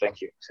 thank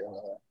you.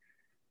 So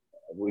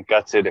we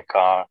got to the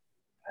car,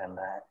 and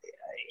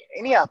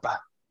ini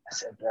apa? I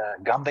said,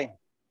 gambling.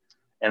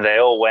 And they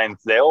all went.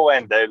 They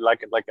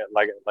like an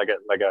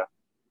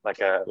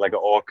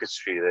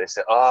orchestra. They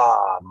said,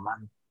 "Oh,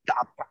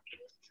 mantap."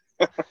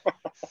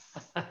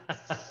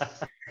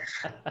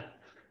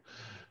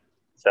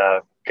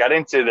 So got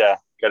into the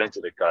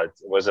car.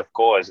 It was, of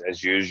course,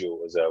 as usual,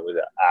 was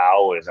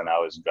hours and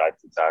hours drive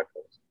to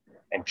Tacos,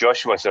 and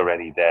Josh was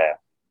already there.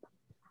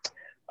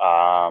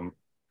 And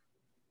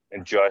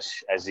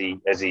Josh, as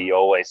he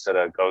always sort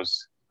of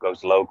goes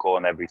local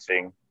and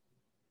everything.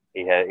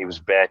 He was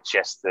bare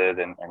chested,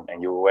 and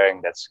you were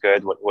wearing that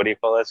skirt. What do you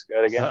call that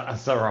skirt again?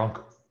 That's sarong.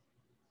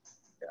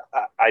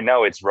 I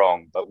know it's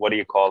wrong, but what do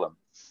you call them?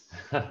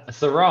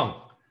 Sarong.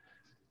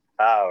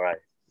 Ah,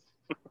 right.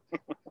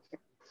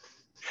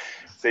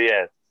 So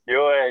yeah,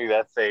 you're wearing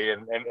that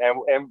thing,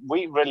 and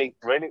we really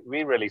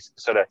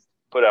sort of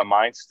put our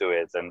minds to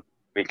it, and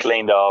we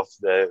cleaned off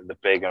the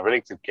pig and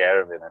really took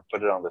care of it and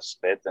put it on the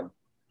spit and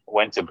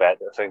went to bed.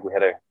 I think we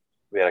had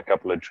a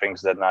couple of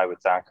drinks that night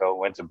with Taco,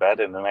 went to bed,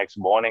 and the next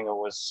morning it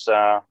was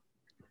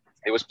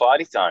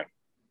party time.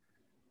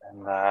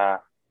 And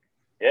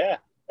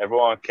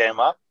everyone came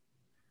up.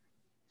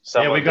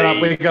 We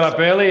got up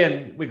early,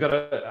 and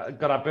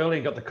got up early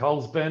and got the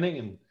coals burning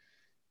and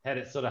had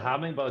it sort of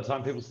humming by the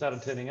time people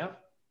started turning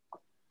up.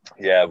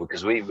 Yeah,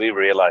 because we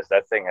realized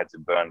that thing had to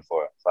burn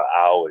for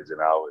hours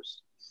and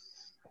hours.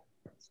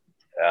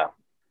 Yeah.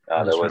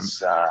 There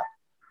was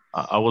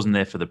I wasn't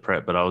there for the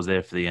prep, but I was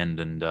there for the end,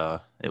 and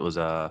it was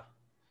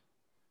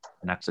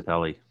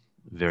Naxakali,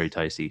 very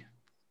tasty.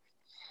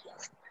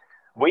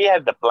 We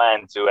had the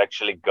plan to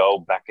actually go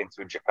back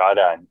into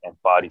Jakarta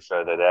and party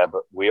further there,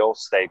 but we all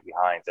stayed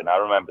behind. And I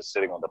remember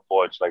sitting on the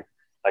porch, like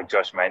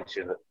Josh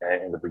mentioned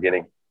in the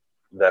beginning,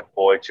 that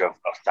porch of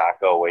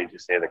Taco where you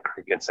just hear the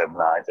crickets at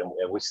night, and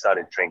we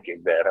started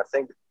drinking there. I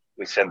think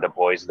we sent the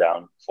boys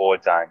down 4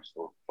 times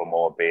for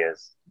more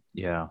beers.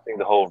 Yeah, I think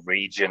the whole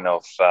region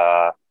of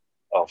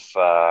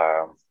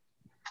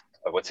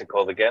what's it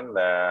called again?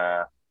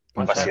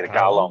 Pasir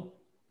Kalong.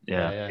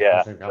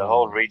 Yeah. The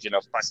whole region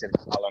of Pasir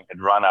Kalong had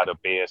run out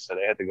of beer, so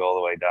they had to go all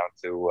the way down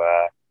to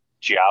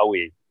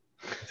Ciawi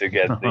to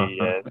get the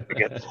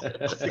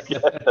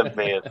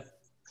beer.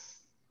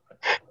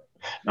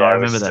 No, I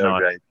remember that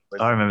night.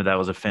 Great. I remember that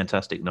was a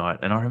fantastic night,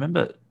 and I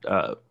remember,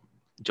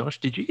 Josh,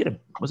 did you get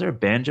was there a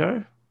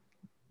banjo?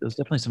 There was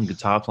definitely some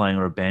guitar playing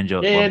or a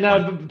banjo. Yeah,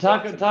 no,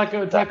 Taco's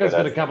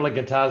got a couple of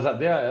guitars up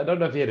there. I don't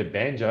know if he had a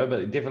banjo,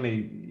 but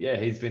definitely, yeah,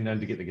 he's been known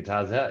to get the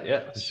guitars out.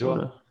 Yeah, for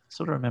sure.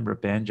 Sort of remember a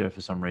banjo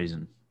for some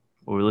reason.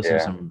 Or we listened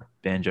to some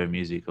banjo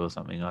music or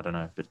something. I don't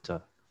know, but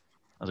that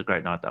was a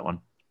great night, that one.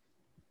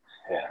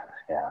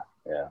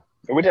 Yeah.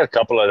 We did a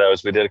couple of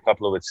those. We did a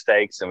couple with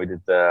stakes, and we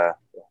did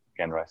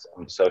again, right,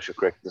 I'm a social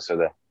cricketer, so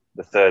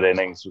the third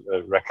innings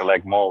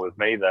recollect more with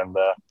me than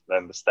the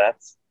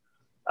stats.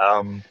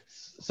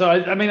 So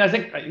I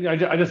think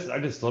I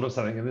just thought of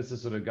something, and this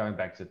is sort of going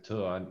back to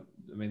tour.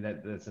 I mean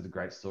that's a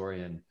great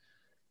story, and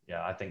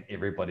yeah, I think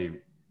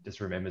everybody just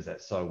remembers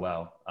that so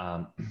well.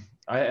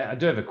 I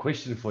do have a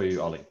question for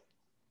you, Ollie,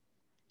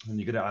 and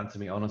you're going to answer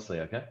me honestly,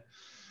 okay?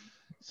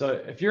 So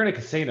if you're in a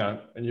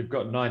casino and you've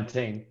got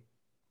 19,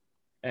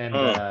 and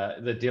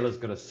the dealer's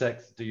got a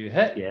 6, do you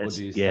hit or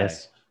do you stay?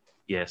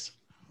 Yes.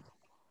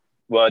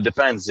 Well, it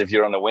depends if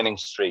you're on a winning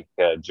streak,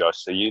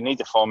 Josh. So you need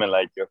to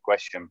formulate your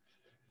question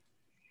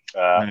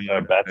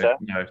better.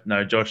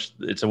 No, Josh,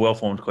 it's a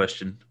well-formed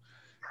question.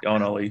 Go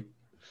on, Ollie.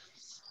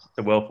 It's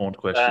a well-formed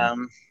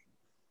question.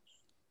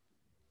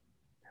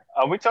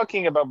 Are we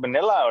talking about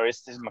Manila or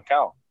is this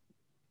Macau?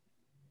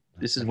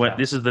 This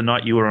is the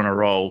night you were on a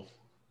roll.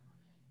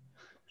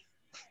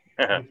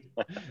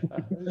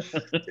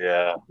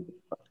 Yeah.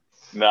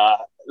 Nah,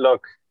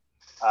 look,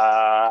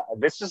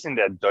 this was in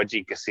that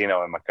dodgy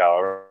casino in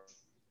Macau.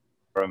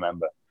 I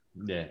remember.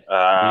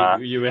 Yeah.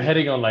 You were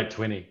heading on like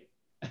 20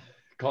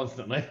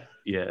 constantly.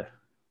 Yeah.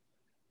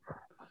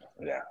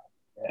 Yeah.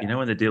 You know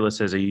when the dealer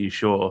says, "Are you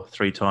sure?"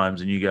 3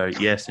 times, and you go,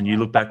 "Yes," and you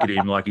look back at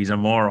him like he's a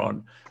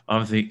moron.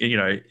 I'm thinking,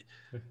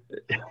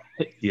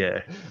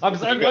 yeah. I'm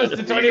so close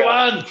to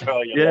 21.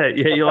 Yeah.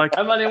 You're like,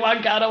 I'm only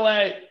 1 card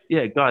away.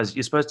 Yeah, guys,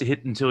 you're supposed to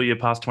hit until you're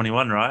past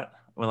 21, right?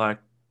 We're like,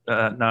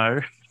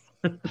 no.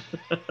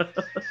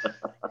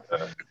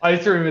 I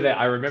used to remember that.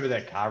 I remember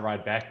that car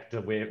ride back to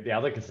where the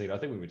other casino. I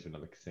think we went to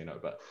another casino,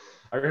 but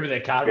I remember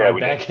that car ride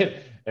back,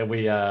 and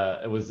we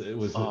it was.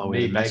 Oh,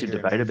 we had a massive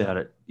debate about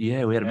it.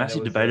 Yeah, we had a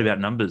massive debate about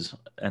numbers,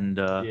 and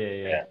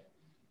yeah.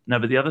 No,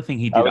 but the other thing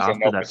he did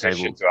after that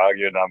table to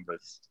argue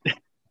numbers.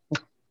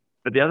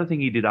 But the other thing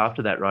he did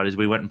after that, right, is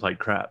we went and played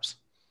craps.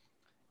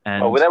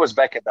 And that was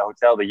back at the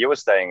hotel that you were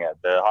staying at,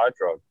 the Hard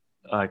Rock.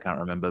 I can't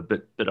remember,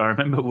 but I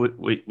remember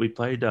we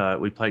played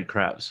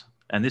craps.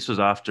 And this was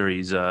after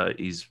he's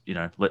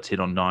let's hit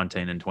on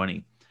 19 and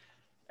 20.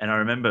 And I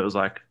remember it was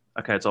like,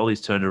 okay, it's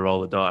Ollie's turn to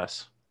roll the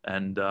dice.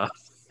 And I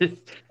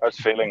was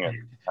feeling it.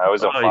 I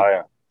was on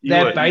fire.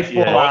 That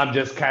baseball arm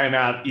just came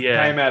out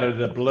of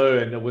the blue,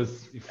 and it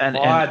was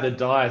fired the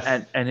dice.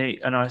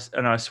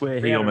 And I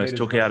swear he almost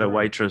took out a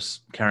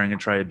waitress carrying a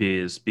tray of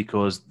beers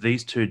because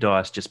these 2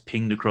 dice just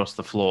pinged across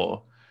the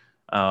floor.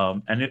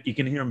 And you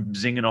can hear them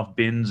zinging off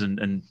bins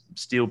and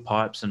steel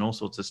pipes and all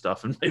sorts of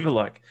stuff. And people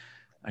are like,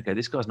 okay,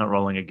 this guy's not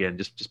rolling again.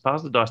 Just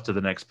pass the dice to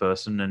the next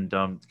person. And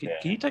can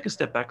you take a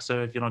step back,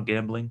 sir, if you're not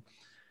gambling?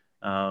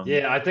 I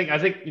think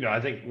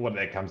what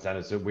that comes down to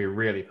is that we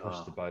really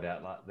pushed the boat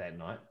out that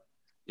night.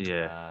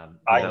 Yeah.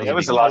 That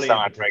was the last time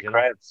I played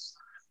craps.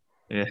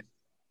 Yeah.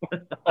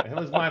 It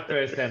was my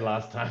first and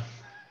last time.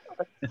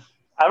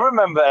 I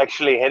remember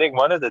actually hitting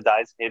one of the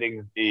dice,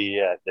 hitting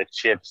the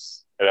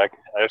chips. I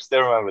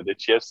still remember the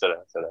chips that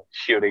are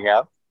shooting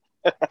up.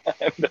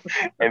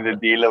 and the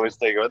dealer was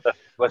thinking,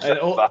 what's the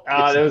fuck?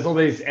 There was all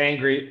these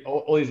angry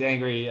Chinese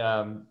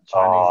nationals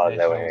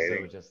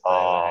who were just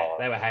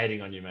they were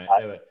hating on you, mate.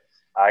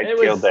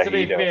 To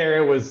be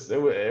fair, it was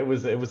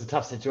a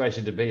tough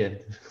situation to be in.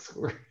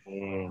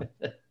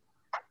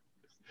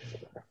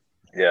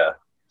 Yeah.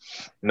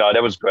 No,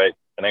 that was great.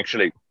 And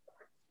actually,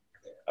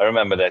 I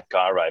remember that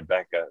car ride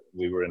back.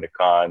 We were in the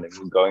car and we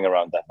were going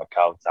around that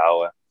Macau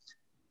Tower.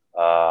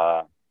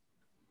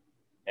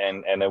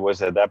 And it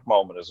was at that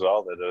moment as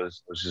well that I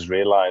was just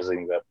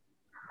realizing that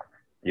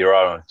you're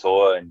out on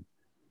tour, and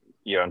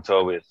you're on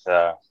tour with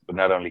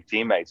not only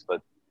teammates,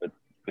 but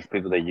with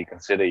people that you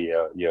consider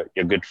your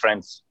good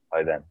friends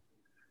by then.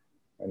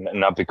 And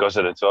not because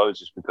of the tour, it's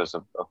just because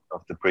of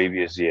the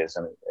previous years.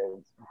 And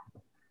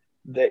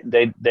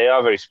they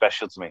are very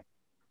special to me.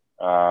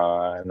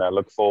 And I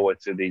look forward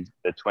to the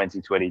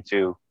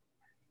 2022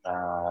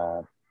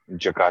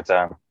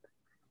 Jakarta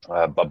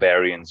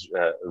Barbarians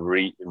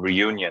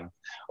reunion.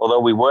 Although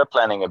we were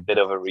planning a bit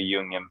of a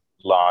reunion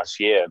last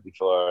year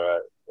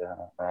before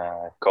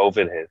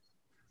COVID hit.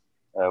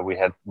 We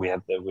had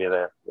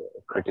a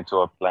cricket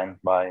tour planned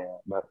by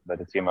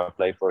the team I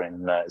play for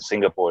in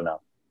Singapore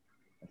now.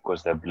 Of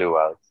course, that blew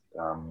out,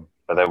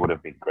 but that would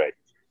have been great.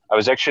 I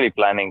was actually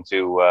planning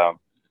to.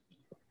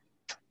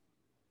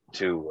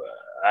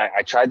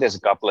 I tried this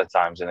a couple of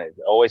times and it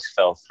always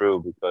fell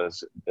through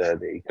because the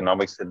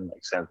economics didn't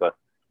make sense. But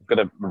I've got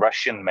a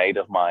Russian mate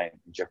of mine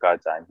in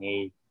Jakarta, and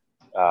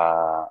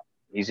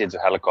he's into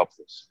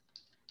helicopter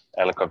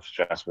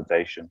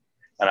transportation.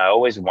 And I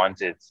always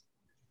wanted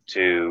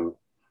to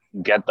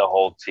get the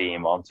whole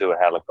team onto a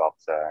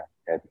helicopter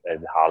at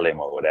Haarlem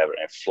or whatever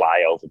and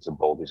fly over to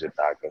Boldis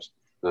Attackers,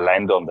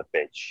 land on the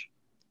pitch,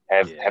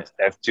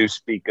 have 2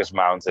 speakers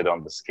mounted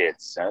on the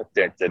skids,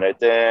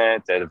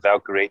 the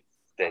Valkyrie,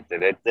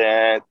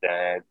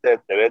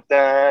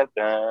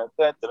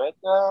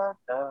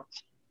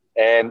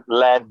 and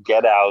land,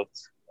 get out,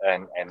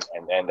 and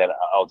then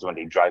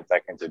ultimately drive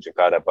back into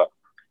Jakarta. But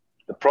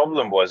the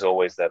problem was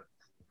always that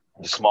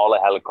the smaller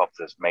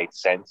helicopters made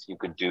sense. You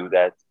could do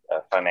that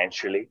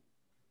financially.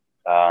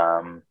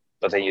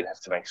 But then you'd have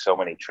to make so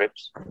many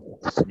trips.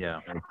 Yeah.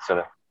 And sort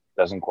of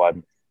doesn't quite.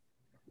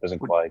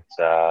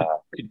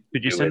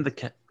 Could you send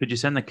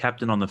the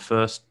captain on the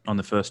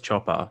first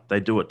chopper? They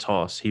do a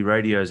toss. He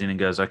radios in and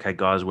goes, "Okay,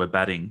 guys, we're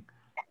batting."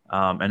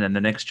 And then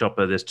the next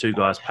chopper, there's 2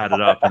 guys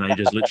padded up, and they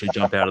just literally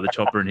jump out of the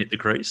chopper and hit the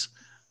crease.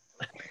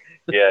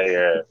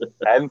 Yeah.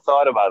 I hadn't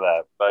thought about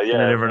that, but yeah.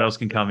 And then everyone else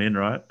can come in,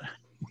 right?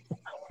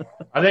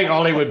 I think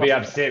Ollie would be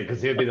upset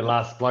because he'd be the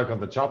last bloke on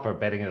the chopper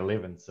batting at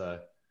 11. So.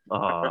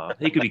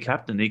 He could be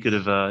captain. He could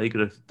have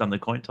done the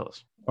coin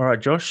toss. All right,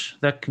 Josh.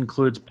 That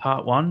concludes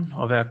part 1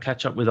 of our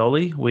catch up with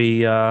Ollie.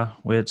 We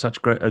had such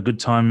a good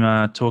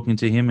time talking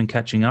to him and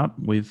catching up.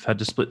 We've had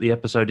to split the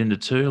episode into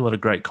 2. A lot of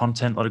great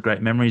content, a lot of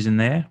great memories in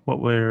there. What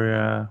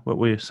were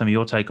some of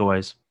your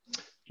takeaways?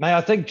 Mate,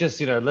 I think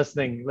just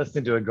listening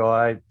to a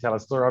guy tell a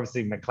story.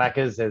 Obviously,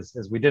 McClackers,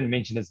 as we didn't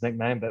mention his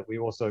nickname, but we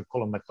also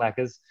call him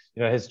McClackers.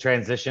 His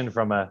transition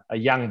from a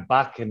young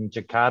buck in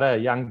Jakarta, a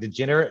young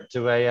degenerate,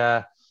 to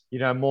a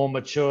more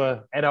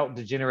mature adult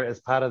degenerate as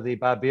part of the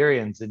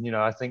Barbarians. And,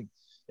 I think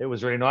it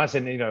was really nice.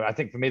 And, I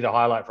think for me, the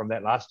highlight from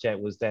that last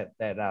chat was that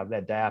day up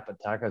at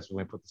Tacos when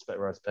we put the spit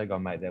roast pig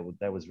on, mate.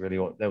 That was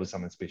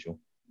something special.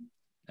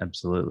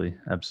 Absolutely.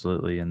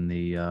 And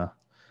the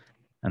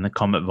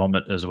Comet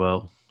Vomit as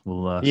well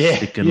will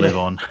stick and live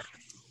on.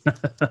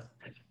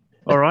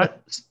 All right.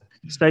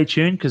 Stay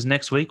tuned because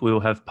next week we will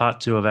have part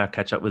 2 of our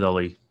catch up with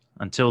Ollie.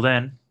 Until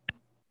then,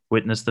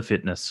 witness the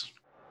fitness.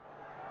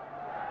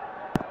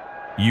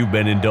 You've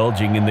been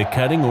indulging in the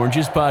Cutting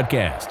Oranges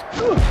podcast.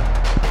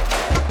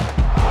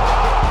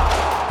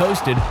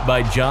 Hosted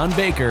by John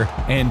Baker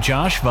and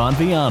Josh Van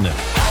Vianen.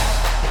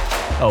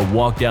 A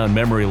walk down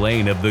memory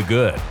lane of the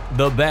good,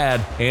 the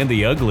bad, and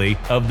the ugly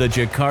of the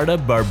Jakarta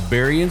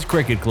Barbarians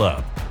Cricket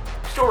Club.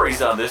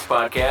 Stories on this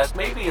podcast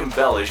may be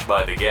embellished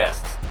by the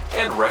guests,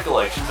 and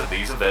recollections of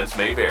these events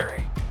may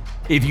vary.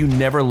 If you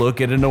never look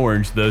at an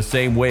orange the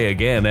same way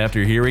again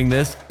after hearing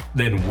this,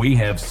 then we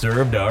have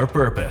served our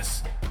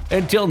purpose.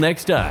 Until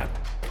next time,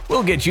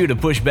 we'll get you to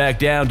push back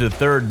down to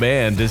third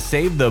man to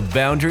save the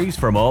boundaries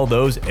from all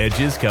those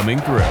edges coming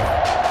through.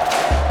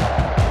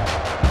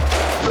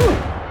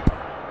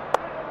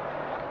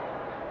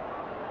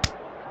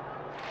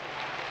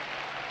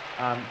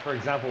 For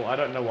example, I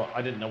didn't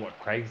know what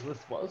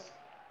Craigslist was,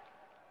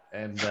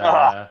 and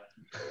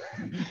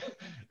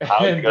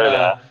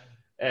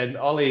and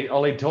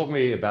Ollie taught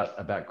me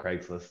about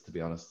Craigslist, to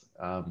be honest.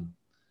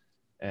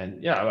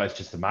 It's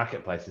just a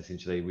marketplace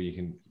essentially where you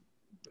can.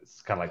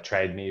 It's kind of like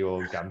Trade Me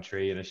or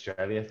Gumtree in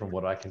Australia, from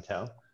what I can tell.